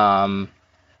 Other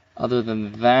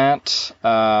than that,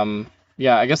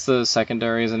 yeah, I guess the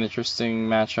secondary is an interesting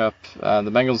matchup.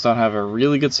 The Bengals don't have a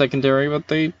really good secondary, but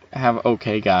they have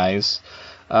okay guys.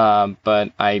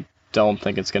 But I don't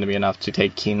think it's going to be enough to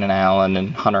take Keenan Allen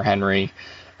and Hunter Henry,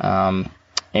 and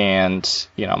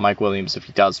Mike Williams if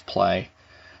he does play.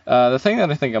 The thing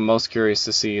that I think I'm most curious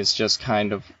to see is just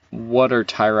kind of what are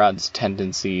Tyrod's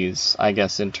tendencies, I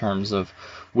guess, in terms of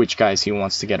which guys he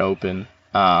wants to get open.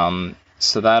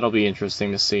 So that'll be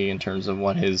interesting to see in terms of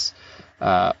what his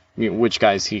which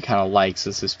guys he kind of likes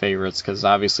as his favorites, because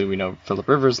obviously we know Phillip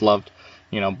Rivers loved,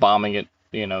 bombing it,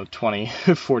 20,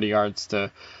 40 yards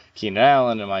to Keenan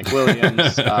Allen and Mike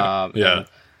Williams. Yeah. And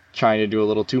trying to do a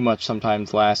little too much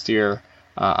sometimes last year.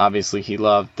 Obviously he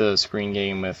loved the screen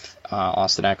game with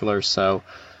Austin Eckler, so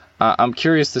I'm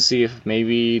curious to see if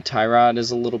maybe Tyrod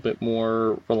is a little bit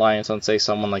more reliant on, say,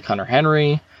 someone like Hunter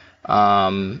Henry.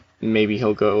 Maybe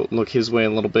he'll go look his way a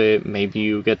little bit. Maybe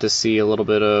you get to see a little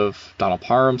bit of Donald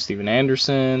Parham, Steven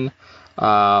Anderson.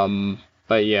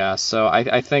 But yeah, so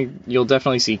I think you'll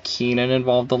definitely see Keenan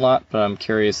involved a lot, but I'm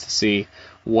curious to see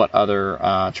what other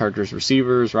Chargers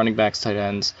receivers, running backs, tight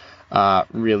ends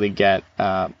really get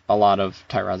a lot of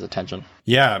Tyrod's attention.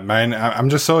 Yeah, man, I'm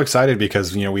just so excited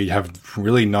because, we have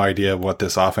really no idea what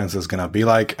this offense is going to be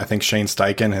like. I think Shane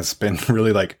Steichen has been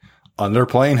really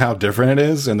underplaying how different it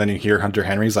is. And then you hear Hunter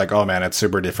Henry's like, oh man, it's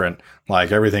super different.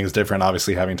 Like everything's different,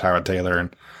 obviously having Tyrod Taylor.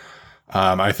 And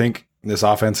I think this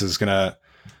offense is going to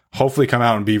hopefully come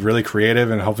out and be really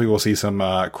creative. And hopefully we'll see some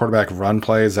quarterback run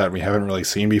plays that we haven't really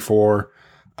seen before.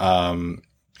 And,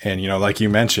 like you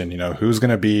mentioned, who's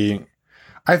going to be,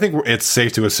 I think it's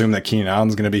safe to assume that Keenan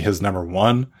Allen's going to be his number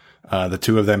one. The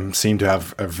two of them seem to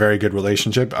have a very good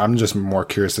relationship. I'm just more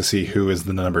curious to see who is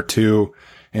the number two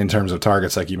in terms of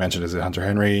targets. Like you mentioned, is it Hunter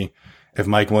Henry? If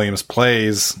Mike Williams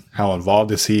plays, how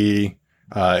involved is he?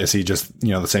 Is he just,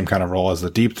 the same kind of role as the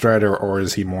deep threat, or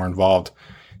is he more involved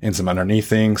in some underneath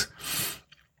things?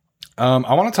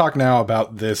 I want to talk now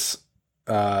about this,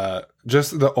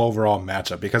 just the overall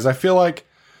matchup, because I feel like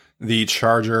the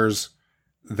Chargers,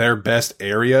 their best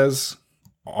areas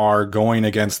are going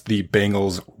against the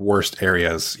Bengals' worst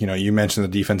areas. You mentioned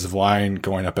the defensive line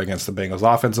going up against the Bengals'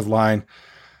 offensive line.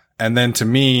 And then to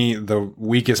me, the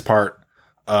weakest part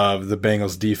of the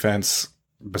Bengals defense,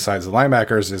 besides the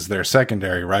linebackers, is their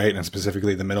secondary, right? And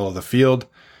specifically the middle of the field.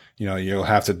 You'll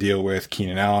have to deal with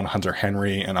Keenan Allen, Hunter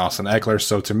Henry, and Austin Eckler.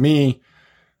 So to me,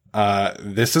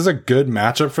 this is a good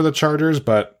matchup for the Chargers,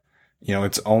 but,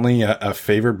 it's only a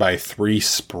favored by 3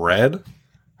 spread.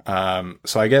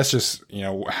 So I guess just,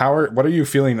 what are you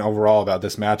feeling overall about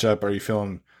this matchup? Are you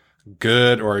feeling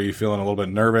good, or are you feeling a little bit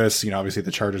nervous? Obviously the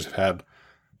Chargers have had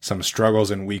some struggles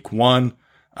in week 1.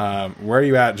 Where are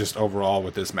you at just overall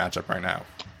with this matchup right now?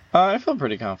 I feel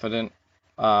pretty confident.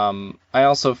 I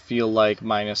also feel like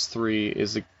 -3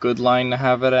 is a good line to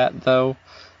have it at, though,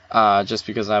 just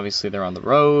because obviously they're on the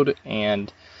road.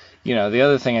 And, the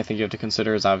other thing I think you have to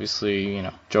consider is obviously,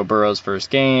 Joe Burrow's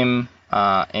first game,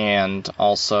 and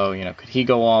also, could he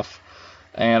go off?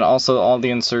 And also all the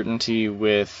uncertainty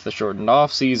with the shortened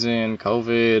off season,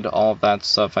 COVID, all of that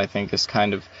stuff I think is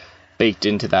kind of baked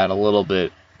into that a little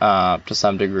bit, to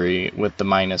some degree, with the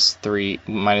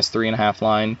 -3.5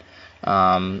 line.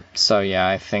 So yeah,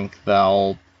 I think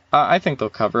they'll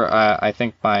cover. I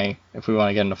think if we want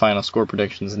to get into final score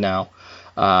predictions now,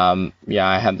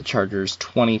 I had the Chargers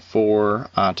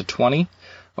 24-20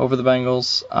 over the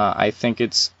Bengals. I think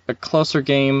it's a closer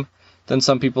game. than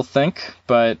some people think,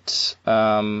 but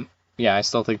yeah, I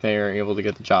still think they are able to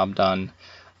get the job done.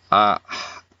 I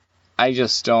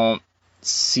just don't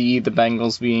see the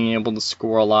Bengals being able to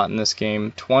score a lot in this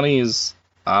game. 20 is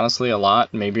honestly a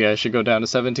lot. Maybe I should go down to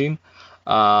 17,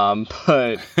 but I'll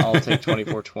take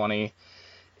 24-20.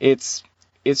 It's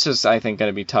just, I think, going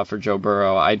to be tough for Joe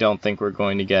Burrow. I don't think we're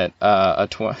going to get the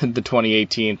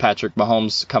 2018 Patrick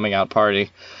Mahomes coming out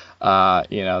party,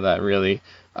 that really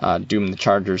doomed the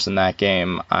Chargers in that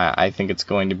game. I think it's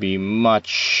going to be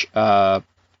much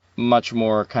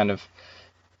more kind of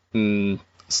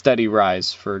steady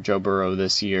rise for Joe Burrow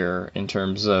this year in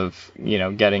terms of,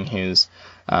 getting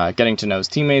to know his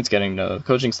teammates, getting to know the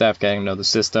coaching staff, getting to know the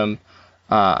system.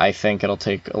 I think it'll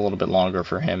take a little bit longer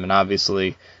for him. And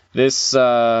obviously this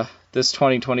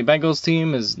 2020 Bengals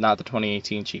team is not the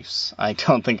 2018 Chiefs. I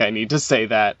don't think I need to say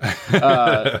that.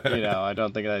 I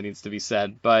don't think that needs to be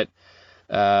said. But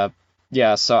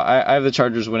yeah, so I have the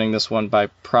Chargers winning this one by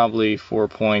probably 4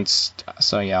 points.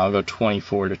 So yeah, I'll go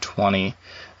 24-20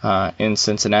 in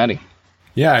Cincinnati.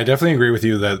 Yeah, I definitely agree with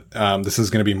you that this is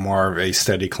going to be more of a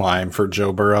steady climb for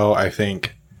Joe Burrow. I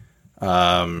think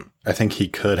he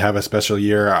could have a special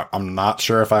year. I'm not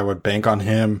sure if I would bank on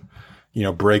him,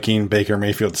 breaking Baker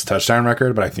Mayfield's touchdown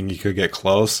record, but I think he could get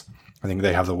close. I think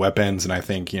they have the weapons, and I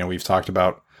think, we've talked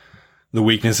about the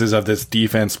weaknesses of this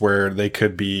defense where they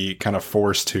could be kind of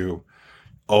forced to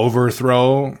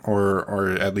overthrow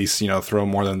or at least, throw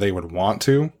more than they would want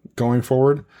to going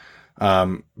forward.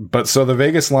 But so the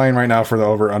Vegas line right now for the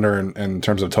over-under in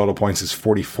terms of total points is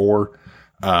 44.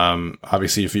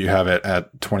 Obviously, if you have it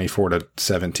at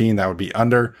 24-17, that would be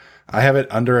under. I have it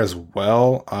under as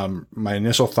well. My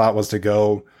initial thought was to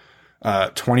go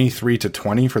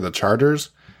 23-20 for the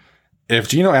Chargers. If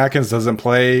Geno Atkins doesn't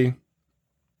play,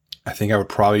 I think I would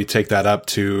probably take that up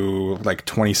to like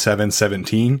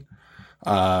 27-17.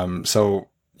 So,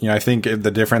 I think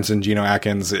the difference in Geno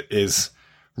Atkins is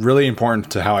really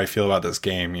important to how I feel about this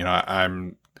game.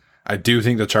 I do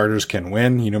think the Chargers can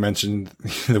win. Mentioned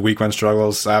the week one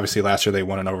struggles. Obviously, last year they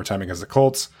won in overtime against the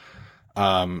Colts.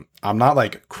 I'm not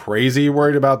like crazy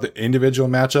worried about the individual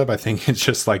matchup. I think it's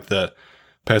just like the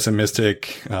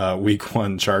pessimistic week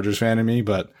one Chargers fan in me.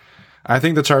 But I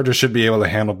think the Chargers should be able to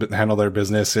handle their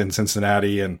business in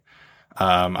Cincinnati, and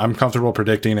I'm comfortable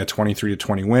predicting a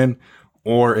 23-20 win.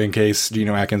 Or in case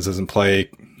Geno Atkins doesn't play,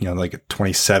 like a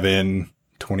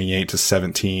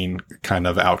 28-17 kind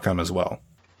of outcome as well.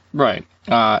 Right.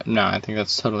 No, I think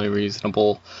that's totally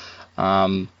reasonable.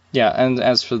 Yeah, and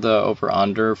as for the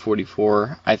over-under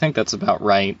 44, I think that's about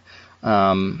right.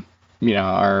 We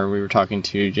were talking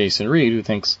to Jason Reed, who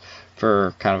thinks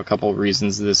for kind of a couple of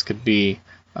reasons this could be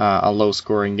a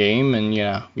low-scoring game. And,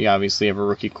 you obviously have a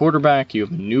rookie quarterback. You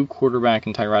have a new quarterback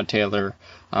in Tyrod Taylor.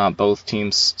 Both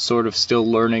teams sort of still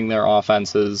learning their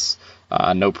offenses.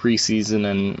 No preseason,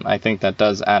 and I think that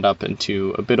does add up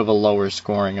into a bit of a lower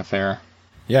scoring affair.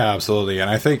 Yeah, absolutely. And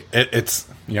I think it's,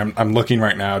 I'm looking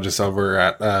right now just over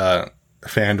at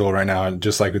FanDuel right now, and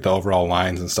just like with the overall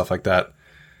lines and stuff like that.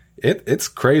 It's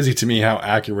crazy to me how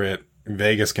accurate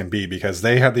Vegas can be, because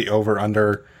they had the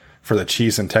over-under for the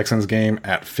Chiefs and Texans game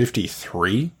at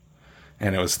 53,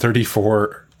 and it was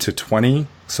 34-20,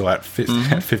 so at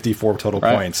 54 total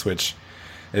points, which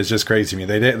is just crazy to me.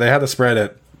 They had the spread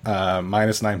at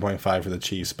minus 9.5 for the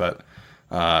Chiefs, but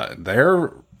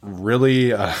they're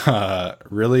really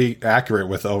accurate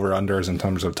with over-unders in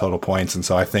terms of total points, and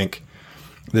so I think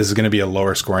this is going to be a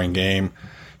lower scoring game.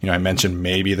 I mentioned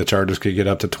maybe the Chargers could get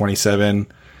up to 27,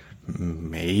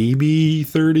 maybe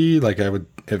 30. Like I would,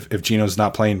 if Geno's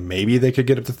not playing, maybe they could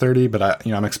get up to 30. But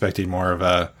I'm expecting more of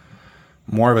a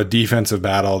defensive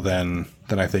battle than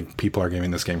I think people are giving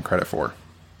this game credit for.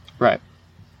 Right.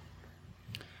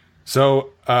 So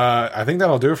I think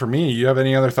that'll do it for me. You have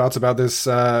any other thoughts about this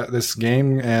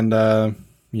game, and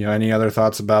any other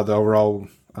thoughts about the overall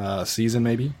season?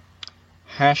 Maybe.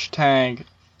 Hashtag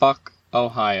fuck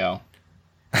Ohio.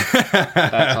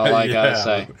 That's all I gotta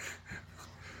say.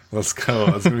 Let's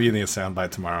go. It's gonna be in the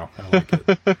soundbite tomorrow. I like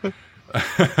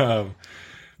it.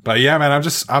 But yeah, man,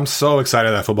 I'm so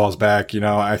excited that football's back.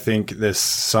 I think this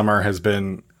summer has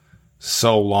been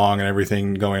so long, and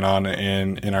everything going on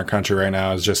in our country right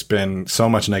now has just been so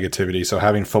much negativity. So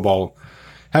having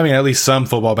at least some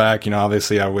football back,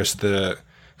 obviously I wish the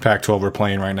Pac-12 were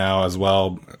playing right now as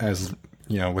well as,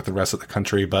 with the rest of the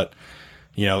country. But,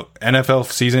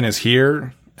 NFL season is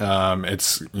here.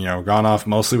 It's, gone off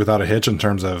mostly without a hitch in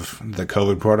terms of the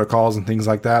COVID protocols and things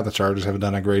like that. The Chargers have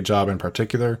done a great job in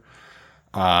particular.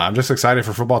 I'm just excited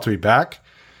for football to be back.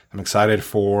 I'm excited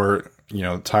for,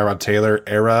 Tyrod Taylor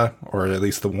era, or at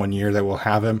least the 1 year that we'll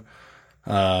have him.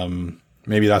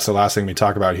 maybe that's the last thing we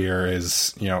talk about here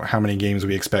is, how many games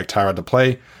we expect Tyrod to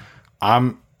play.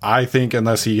 I think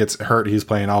unless he gets hurt, he's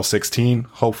playing all 16,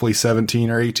 hopefully 17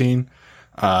 or 18.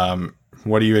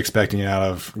 What are you expecting out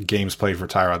of games played for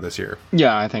Tyrod this year?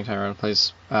 Yeah, I think Tyrod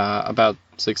plays about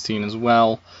 16 as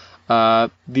well.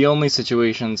 The only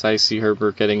situations I see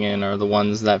Herbert getting in are the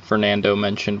ones that Fernando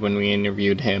mentioned when we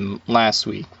interviewed him last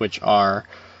week, which are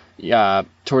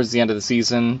towards the end of the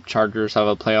season, Chargers have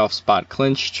a playoff spot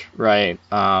clinched, right?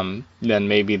 Then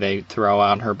maybe they throw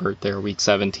out Herbert there week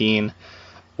 17.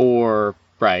 Or,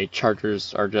 right,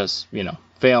 Chargers are just,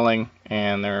 failing,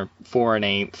 and they're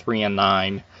 4-8,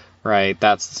 3-9. Right,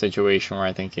 that's the situation where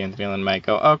I think Anthony Lynn might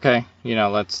go, okay,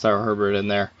 let's throw Herbert in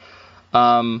there.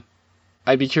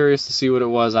 I'd be curious to see what it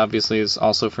was. Obviously, as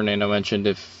also Fernando mentioned,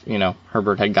 if,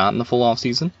 Herbert had gotten the full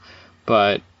offseason.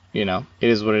 But, it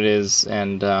is what it is.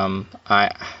 And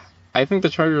I think the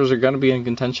Chargers are going to be in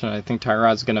contention. I think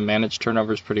Tyrod's going to manage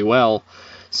turnovers pretty well.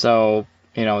 So,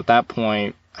 at that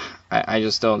point, I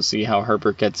just don't see how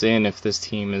Herbert gets in if this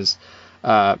team is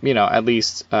at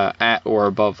least at or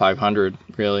above 500,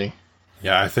 really.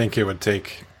 Yeah, I think it would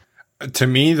take, to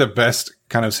me, the best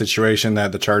kind of situation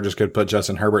that the Chargers could put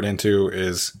Justin Herbert into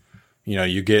is,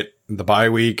 you get the bye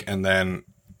week and then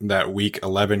that week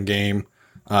 11 game,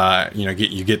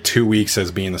 you get 2 weeks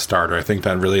as being the starter. I think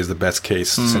that really is the best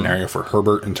case scenario for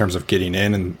Herbert in terms of getting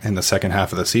in the second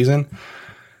half of the season.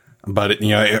 But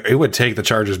it would take the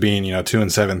Chargers being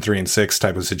 2-7, 3-6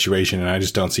 type of situation, and I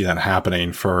just don't see that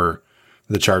happening for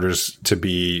the Chargers to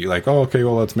be like, oh, okay,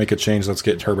 well, let's make a change. Let's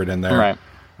get Herbert in there. Right.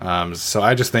 So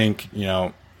I just think,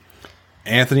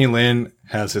 Anthony Lynn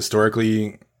has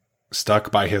historically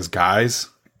stuck by his guys,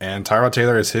 and Tyrod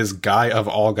Taylor is his guy of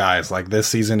all guys. Like, this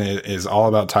season is all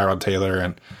about Tyrod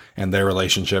Taylor and their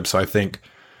relationship. So I think,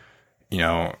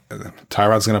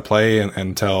 Tyrod's going to play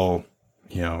until,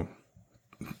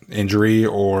 injury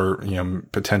or,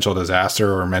 potential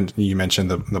disaster, or you mentioned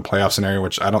the playoff scenario,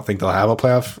 which I don't think they'll have a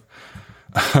playoff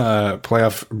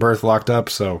berth locked up.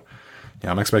 So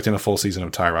I'm expecting a full season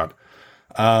of Tyrod.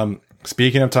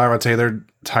 Speaking of Tyrod Taylor,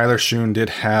 Tyler Schoon did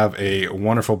have a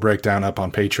wonderful breakdown up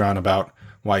on Patreon about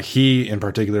why he in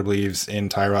particular believes in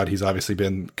Tyrod. He's obviously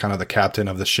been kind of the captain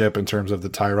of the ship in terms of the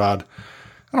Tyrod.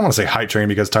 I don't want to say hype train,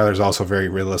 because Tyler's also very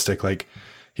realistic. Like,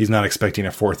 he's not expecting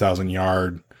a 4,000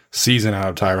 yard season out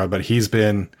of Tyrod, but he's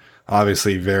been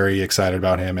obviously very excited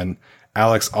about him. And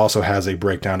Alex also has a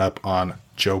breakdown up on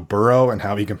Joe Burrow and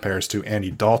how he compares to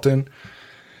Andy Dalton.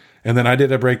 And then I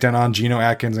did a breakdown on Geno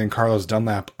Atkins and Carlos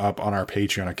Dunlap up on our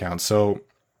Patreon account. So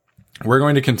we're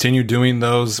going to continue doing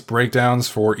those breakdowns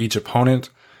for each opponent.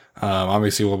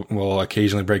 Obviously, we'll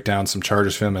occasionally break down some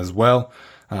Chargers film as well.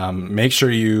 Make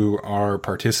sure you are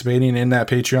participating in that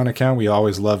Patreon account. We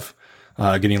always love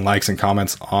getting likes and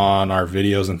comments on our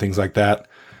videos and things like that.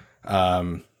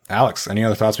 Alex, any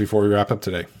other thoughts before we wrap up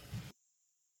today?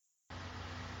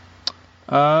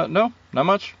 No, not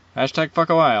much. Hashtag fuck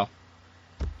a while.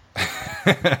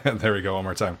 There we go, one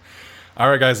more time. All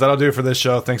right, guys, that'll do it for this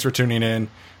show. Thanks for tuning in.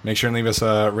 Make sure and leave us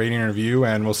a rating and review,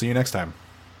 and we'll see you next time.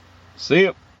 See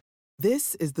you.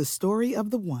 This is the story of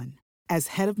the one. As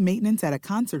head of maintenance at a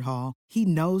concert hall, he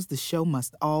knows the show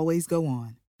must always go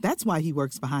on. That's why he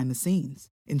works behind the scenes,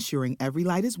 ensuring every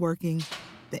light is working,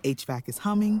 the HVAC is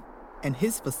humming, and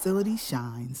his facility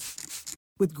shines.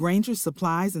 With Grainger's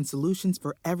supplies and solutions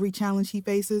for every challenge he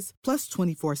faces, plus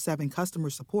 24/7 customer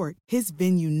support, his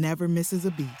venue never misses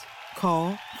a beat.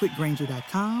 Call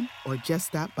quickgrainger.com or just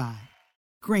stop by.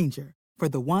 Grainger, for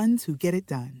the ones who get it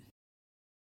done.